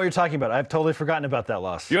 I don't know what you're talking about. I've totally forgotten about that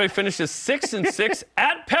loss. BYU finishes 6-6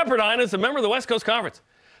 at Pepperdine as a member of the West Coast Conference.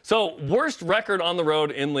 So worst record on the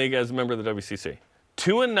road in league as a member of the WCC.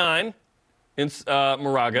 2-9 in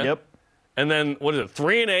Moraga. Yep. And then,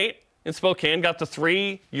 3-8 in Spokane. Got to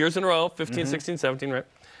 3 years in a row, 15, 16, 17, right?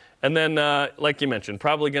 And then, like you mentioned,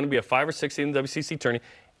 probably going to be a 5 or 6 in the WCC tourney.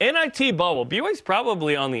 NIT bubble. BYU's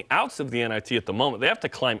probably on the outs of the NIT at the moment. They have to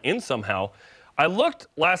climb in somehow. I looked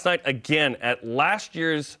last night again at last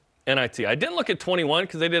year's NIT. I didn't look at 21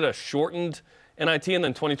 because they did a shortened NIT, and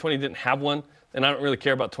then 2020 didn't have one, and I don't really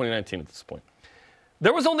care about 2019 at this point.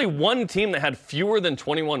 There was only one team that had fewer than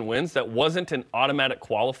 21 wins that wasn't an automatic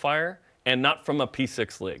qualifier and not from a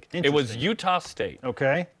P6 league. It was Utah State,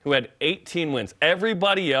 who had 18 wins.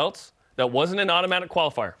 Everybody else that wasn't an automatic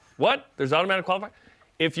qualifier. What? There's automatic qualifier?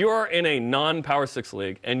 If you're in a non-Power 6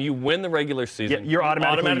 league and you win the regular season, you're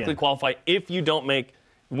automatically qualify if you don't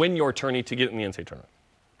win your tourney to get in the NCAA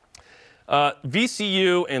tournament.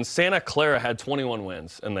 VCU and Santa Clara had 21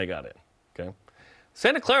 wins, and they got in. Okay.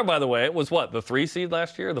 Santa Clara, by the way, was what, the 3 seed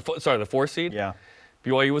last year? The 4 seed? Yeah.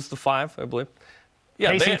 BYU was the 5, I believe.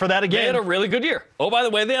 Yeah, pacing for that again. They had a really good year. Oh, by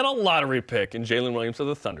the way, they had a lottery pick in Jalen Williams of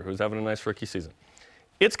the Thunder, who's having a nice rookie season.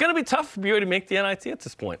 It's going to be tough for BYU to make the NIT at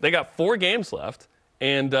this point. They got 4 games left.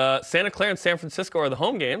 And Santa Clara and San Francisco are the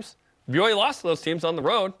home games. BYU lost to those teams on the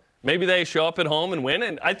road. Maybe they show up at home and win,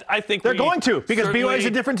 and I think they're going to, because BYU is a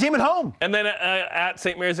different team at home. And then at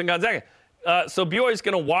St. Mary's and Gonzaga. So BYU is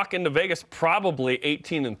going to walk into Vegas probably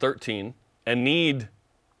 18-13 and need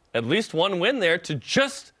at least one win there to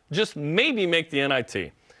just maybe make the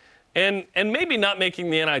NIT. And maybe not making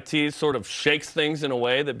the NIT sort of shakes things in a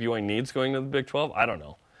way that BYU needs going to the Big 12. I don't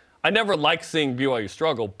know. I never like seeing BYU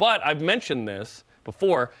struggle, but I've mentioned this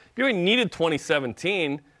before. BYU needed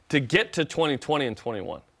 2017 to get to 2020 and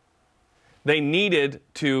 21. They needed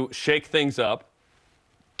to shake things up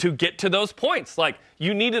to get to those points. Like,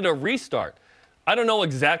 you needed a restart. I don't know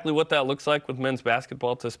exactly what that looks like with men's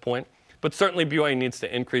basketball at this point, but certainly BYU needs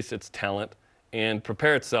to increase its talent and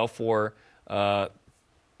prepare itself for the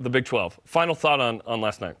Big 12. Final thought on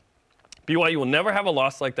last night. BYU will never have a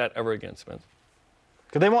loss like that ever again, Spence.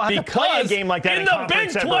 Because they won't have to play a game like that in the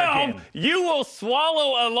Big 12, you will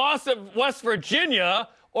swallow a loss of West Virginia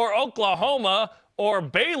or Oklahoma or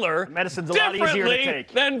Baylor Medicine's a lot easier to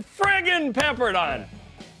take than friggin' Pepperdine.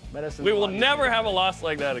 We will never have a loss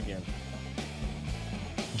like that again.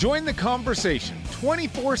 Join the conversation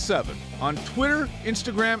 24/7 on Twitter,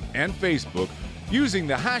 Instagram, and Facebook using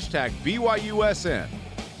the hashtag BYUSN.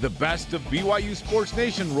 The best of BYU Sports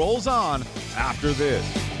Nation rolls on after this.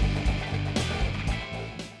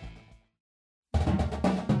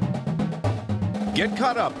 Get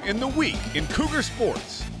caught up in the week in Cougar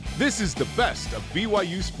Sports. This is the best of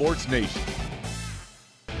BYU Sports Nation.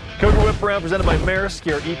 Cougar Whip Around presented by Maersk,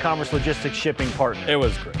 your e-commerce logistics shipping partner. It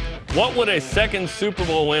was great. What would a second Super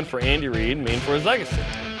Bowl win for Andy Reid mean for his legacy?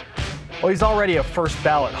 Well, he's already a first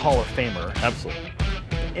ballot Hall of Famer. Absolutely.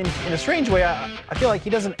 In a strange way, I feel like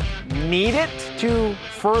he doesn't need it to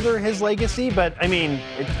further his legacy, but I mean,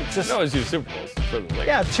 it's just. No, always use Super Bowls for the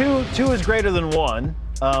legacy. Yeah, two is greater than one.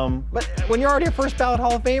 But when you're already a first ballot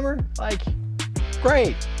Hall of Famer, like,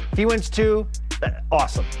 great. If he wins 2,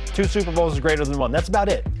 awesome. 2 Super Bowls is greater than 1. That's about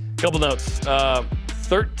it. Couple notes.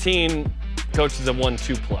 13 coaches have won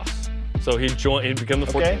 2+. So he'd become the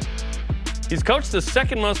 14th. He's coached the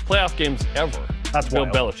second most playoff games ever. That's Bill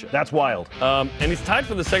wild. Belichick. That's wild. And he's tied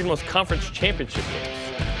for the second most conference championship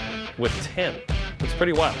games with 10. That's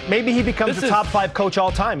pretty wild. Maybe he becomes the top 5 coach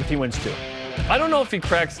all time if he wins 2. I don't know if he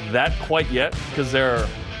cracks that quite yet because there are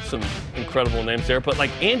some incredible names there, but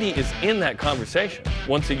like Andy is in that conversation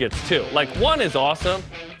once he gets 2. Like 1 is awesome,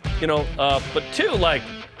 but 2, like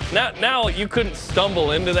now you couldn't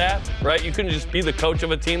stumble into that, right? You couldn't just be the coach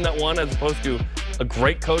of a team that won as opposed to a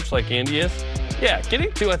great coach like Andy is, yeah,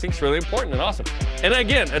 getting 2 I think is really important and awesome. And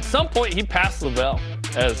again, at some point he passed Lavelle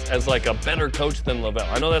as like a better coach than Lavelle.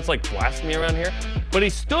 I know that's like blasphemy around here, but he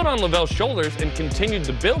stood on Lavelle's shoulders and continued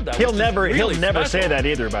to build that. He'll never special. say that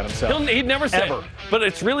either about himself. He'd never say Ever. it. But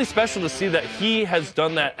it's really special to see that he has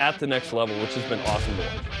done that at the next level, which has been awesome to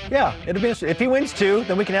watch. Yeah, it'll be interesting. If he wins 2,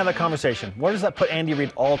 then we can have that conversation. Where does that put Andy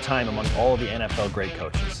Reid all time among all of the NFL great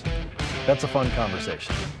coaches? That's a fun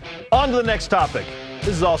conversation. On to the next topic. This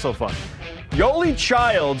is also fun. Yoli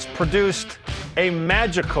Childs produced a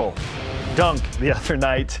magical dunk the other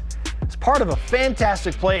night. It's part of a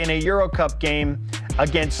fantastic play in a Euro Cup game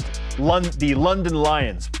against the London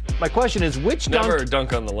Lions. My question is, which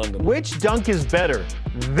dunk on the London? Which dunk is better?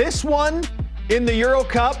 This one in the Euro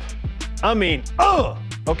Cup? I mean,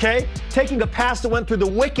 okay? Taking a pass that went through the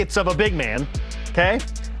wickets of a big man, okay?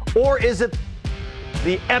 Or is it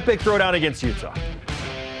the epic throwdown against Utah?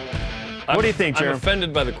 What do you think, Jeremy? I'm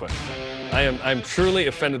offended by the question. I'm truly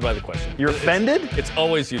offended by the question. You're offended? It's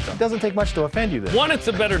always Utah. It doesn't take much to offend you then. 1, it's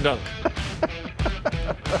a better dunk.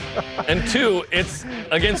 And 2, it's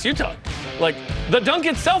against Utah. Like, the dunk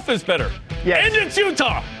itself is better. Yes. And it's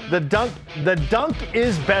Utah. The dunk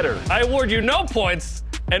is better. I award you no points,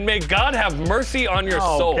 and may God have mercy on your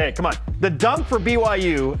soul. Okay, come on. The dunk for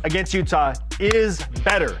BYU against Utah is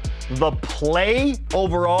better. The play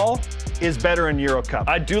overall is better in Euro Cup.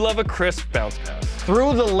 I do love a crisp bounce pass.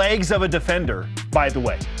 Through the legs of a defender, by the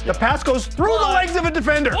way. The pass goes through the legs of a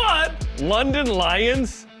defender. What? London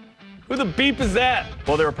Lions? Who the beep is that?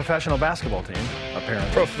 Well, they're a professional basketball team,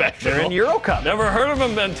 apparently. Professional? They're in Euro Cup. Never heard of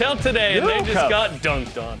them until today, and they just got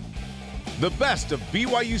dunked on. The best of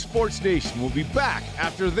BYU Sports Nation will be back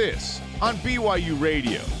after this on BYU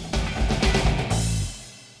Radio.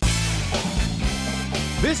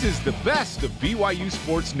 This is the best of BYU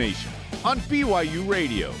Sports Nation on BYU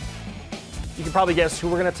Radio. You can probably guess who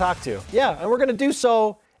we're going to talk to. Yeah, and we're going to do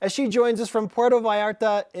so as she joins us from Puerto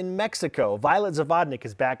Vallarta in Mexico. Violet Zavodnik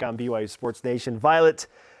is back on BYU Sports Nation. Violet,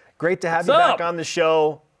 great to have you back on the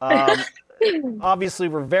show. Obviously,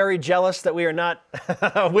 we're very jealous that we are not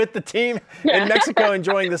with the team in Mexico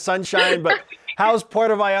enjoying the sunshine, but how's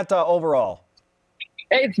Puerto Vallarta overall?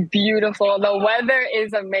 It's beautiful. The weather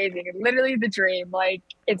is amazing. It's literally the dream. Like,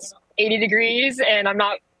 it's 80 degrees, and I'm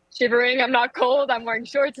not shivering. I'm not cold. I'm wearing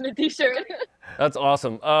shorts and a t-shirt. That's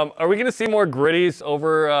awesome. Are we going to see more gritties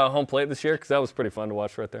over home plate this year? Because that was pretty fun to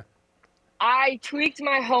watch right there. I tweaked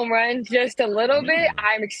my home run just a little bit.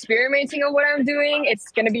 I'm experimenting on what I'm doing.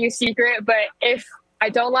 It's going to be a secret, but if I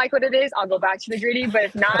don't like what it is, I'll go back to the gritty. But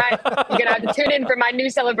if not, you're going to have to tune in for my new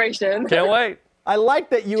celebration. Can't wait. I like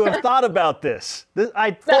that you have thought about this.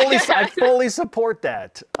 I fully support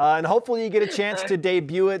that. And hopefully you get a chance to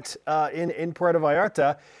debut it in Puerto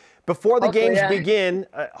Vallarta. Before the games begin,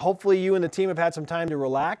 hopefully you and the team have had some time to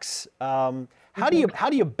relax. How do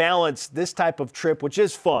you balance this type of trip, which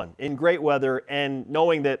is fun, in great weather, and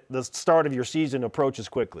knowing that the start of your season approaches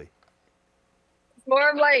quickly? It's more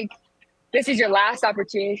of like, this is your last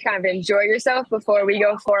opportunity to kind of enjoy yourself before we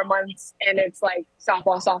go 4 months and it's like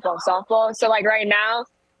softball. So like right now,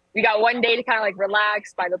 we got 1 day to kind of like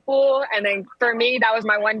relax by the pool. And then for me, that was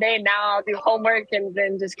my 1 day. Now I'll do homework and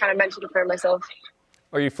then just kind of mentally prepare myself.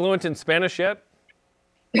 Are you fluent in Spanish yet?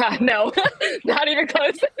 No, not even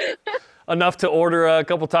close. Enough to order a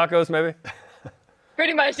couple tacos, maybe?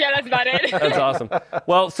 Pretty much, yeah, that's about it. That's awesome.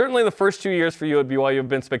 Well, certainly the first 2 years for you at BYU have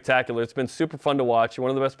been spectacular. It's been super fun to watch. You're one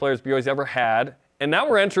of the best players BYU's ever had. And now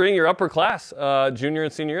we're entering your upper class, junior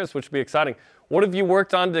and senior years, which will be exciting. What have you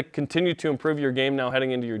worked on to continue to improve your game now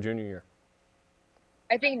heading into your junior year?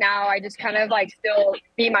 I think now I just kind of like still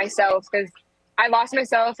be myself because I lost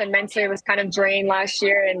myself and mentally was kind of drained last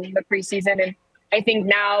year in the preseason. And I think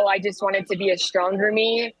now I just wanted to be a stronger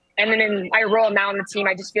me. And then in my role now on the team,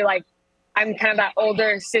 I just feel like I'm kind of that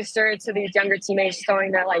older sister to these younger teammates,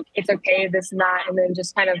 showing that like it's okay, this and that, and then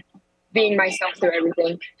just kind of being myself through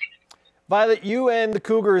everything. Violet, you and the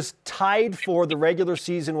Cougars tied for the regular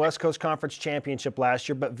season West Coast Conference Championship last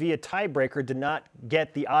year, but via tiebreaker did not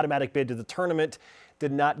get the automatic bid to the tournament,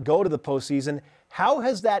 did not go to the postseason. How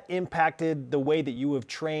has that impacted the way that you have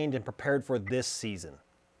trained and prepared for this season?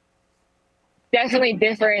 Definitely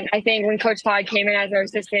different. I think when Coach Todd came in as our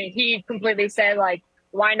assistant, he completely said, like,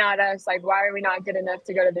 why not us? Like, why are we not good enough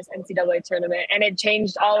to go to this NCAA tournament? And it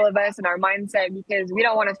changed all of us and our mindset because we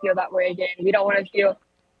don't want to feel that way again. We don't want to feel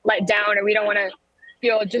let down, or we don't want to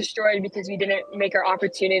feel destroyed because we didn't make our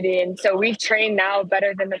opportunity. And so we've trained now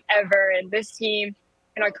better than ever. And this team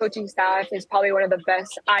and our coaching staff is probably one of the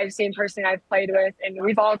best I've seen personally I've played with. And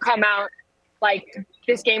we've all come out like,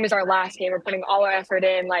 this game is our last game. We're putting all our effort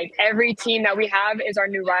in. Like, every team that we have is our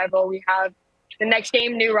new rival. We have the next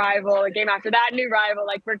game, new rival, the game after that, new rival.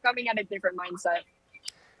 Like, we're coming at a different mindset.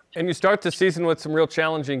 And you start the season with some real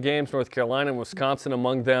challenging games, North Carolina and Wisconsin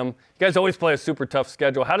among them. You guys always play a super tough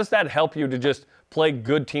schedule. How does that help you to just play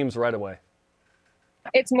good teams right away?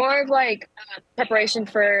 It's more of like preparation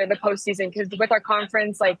for the postseason, because with our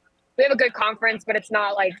conference, like, we have a good conference, but it's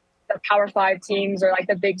not like the Power 5 teams or like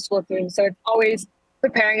the big school teams. So it's always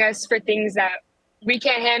preparing us for things that we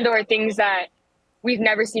can't handle or things that we've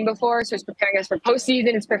never seen before. So it's preparing us for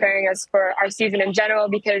postseason. It's preparing us for our season in general,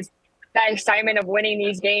 because that excitement of winning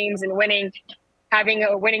these games and having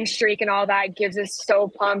a winning streak and all that gives us so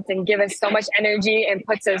pumped and give us so much energy and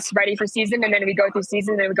puts us ready for season. And then we go through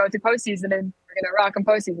season and we go through postseason and we're going to rock in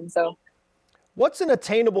postseason. So what's an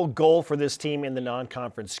attainable goal for this team in the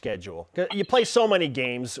non-conference schedule? You play so many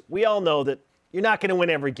games. We all know that you're not going to win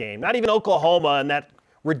every game. Not even Oklahoma and that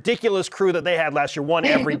ridiculous crew that they had last year won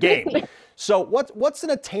every game. So what's an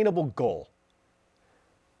attainable goal?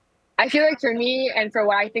 I feel like for me and for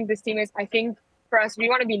what I think this team is, I think for us, we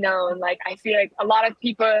want to be known. Like, I feel like a lot of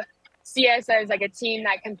people see us as like a team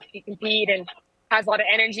that can compete and has a lot of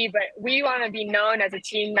energy, but we want to be known as a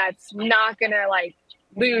team that's not going to like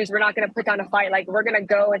lose. We're not going to put down a fight. Like, we're going to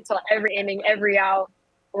go until every inning, every out.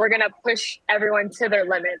 We're going to push everyone to their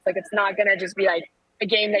limits. Like, it's not going to just be like a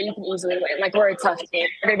game that you can easily win. Like, we're a tough team.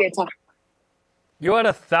 We're going to be a tough. You had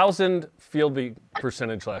 1,000 field goal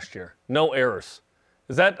percentage last year. No errors.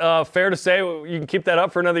 Is that fair to say you can keep that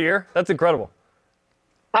up for another year? That's incredible.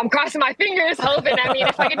 I'm crossing my fingers, hoping. I mean,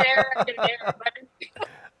 if I get an error, I get an error.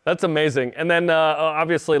 That's amazing. And then,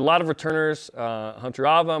 obviously, a lot of returners, Hunter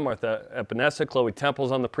Ava, Martha Epinesa, Chloe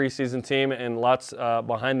Temple's on the preseason team, and lots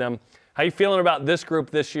behind them. How are you feeling about this group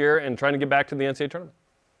this year and trying to get back to the NCAA tournament?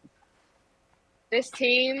 This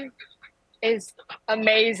team is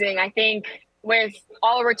amazing. I think with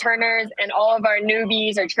all returners and all of our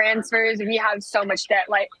newbies or transfers, we have so much depth.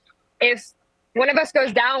 Like, if one of us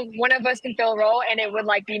goes down, one of us can fill a role, and it would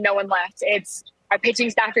like be no one left. It's our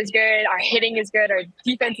pitching staff is good, our hitting is good, our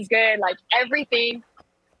defense is good. Like, everything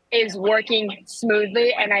is working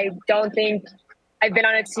smoothly, and I don't think I've been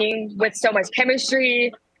on a team with so much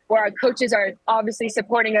chemistry, where our coaches are obviously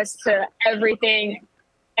supporting us to everything,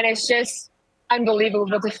 and it's just unbelievable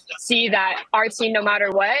to see that our team, no matter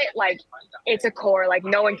what, like, it's a core. Like,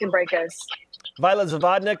 no one can break us. Violet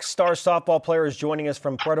Zavodnik, star softball player, is joining us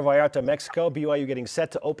from Puerto Vallarta, Mexico. BYU getting set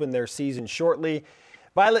to open their season shortly.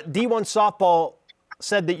 Violet, D1 softball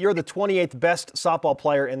said that you're the 28th best softball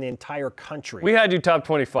player in the entire country. We had you top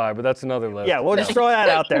 25, but that's another list. Yeah, we'll just throw that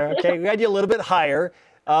out there. Okay, we had you a little bit higher.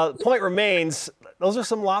 Point remains, those are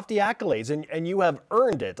some lofty accolades, and you have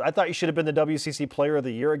earned it. I thought you should have been the WCC Player of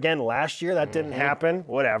the Year again last year. That didn't happen.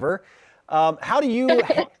 Whatever. How do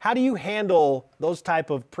you handle those type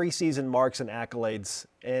of preseason marks and accolades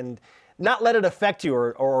and not let it affect you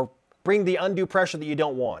or bring the undue pressure that you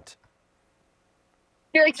don't want?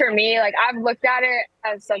 I feel like for me, like, I've looked at it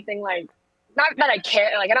as something like, not that I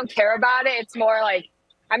care, like, I don't care about it. It's more like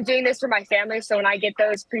I'm doing this for my family. So when I get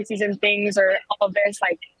those preseason things or all of this,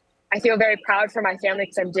 like, I feel very proud for my family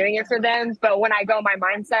because I'm doing it for them. But when I go my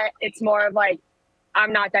mindset, it's more of like,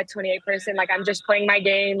 I'm not that 28 person. Like, I'm just playing my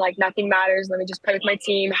game. Like, nothing matters. Let me just play with my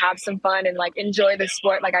team, have some fun, and like enjoy the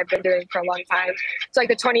sport like I've been doing for a long time. So like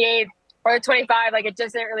the 28 or the 25, like, it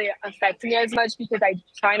doesn't really affect me as much because I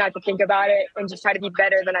try not to think about it and just try to be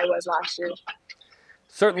better than I was last year.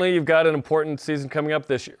 Certainly, you've got an important season coming up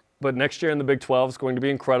this year, but next year in the Big 12 is going to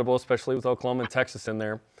be incredible, especially with Oklahoma and Texas in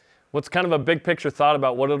there. What's kind of a big picture thought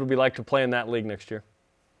about what it'll be like to play in that league next year?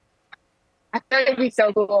 I thought it'd be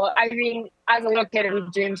so cool. I mean, as a little kid, we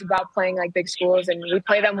dreamed about playing like big schools, and we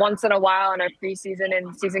play them once in a while in our preseason,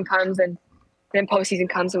 and season comes, and then postseason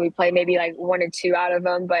comes, and we play maybe like one or two out of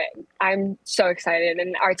them. But I'm so excited,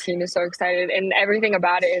 and our team is so excited, and everything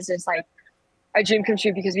about it is just like a dream come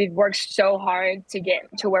true because we've worked so hard to get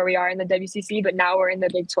to where we are in the WCC, but now we're in the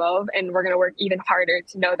Big 12, and we're going to work even harder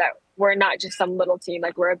to know that we're not just some little team,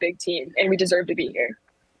 like, we're a big team, and we deserve to be here.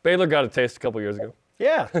 Baylor got a taste a couple years ago.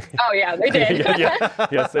 Yeah. Oh, yeah, they did. yeah.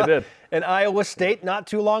 Yes, they did. And Iowa State not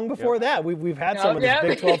too long before that. We've had some of this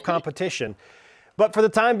Big 12 competition. But for the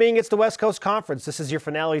time being, it's the West Coast Conference. This is your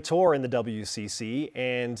finale tour in the WCC.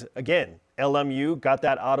 And again, LMU got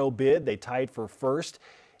that auto bid. They tied for first.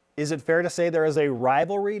 Is it fair to say there is a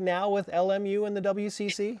rivalry now with LMU in the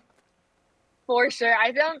WCC? For sure.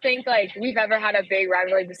 I don't think, like, we've ever had a big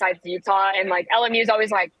rivalry besides Utah. And, like, LMU is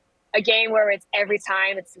always, like, a game where it's every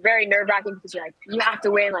time. It's very nerve-wracking because you're like, you have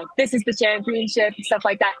to win. Like, this is the championship and stuff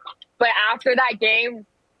like that. But after that game,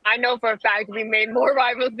 I know for a fact we made more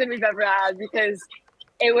rivals than we've ever had because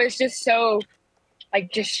it was just so,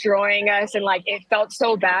 like, destroying us. And, like, it felt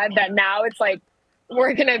so bad that now it's like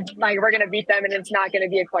we're gonna beat them, and it's not gonna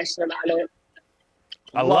be a question about it.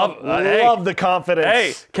 I love the confidence.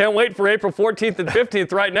 Hey, can't wait for April 14th and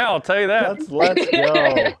 15th right now. I'll tell you that. Let's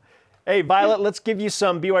go. Hey, Violet, let's give you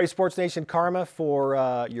some BYU Sports Nation karma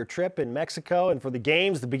for your trip in Mexico and for the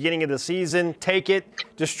games, the beginning of the season. Take it,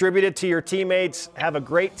 distribute it to your teammates. Have a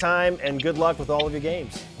great time, and good luck with all of your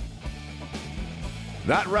games.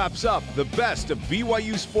 That wraps up the best of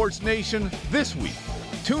BYU Sports Nation this week.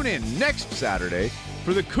 Tune in next Saturday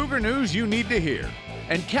for the Cougar news you need to hear.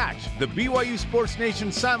 And catch the BYU Sports Nation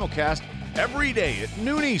simulcast every day at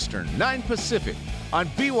noon Eastern, 9 Pacific on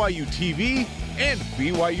BYU TV and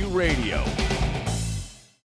BYU Radio.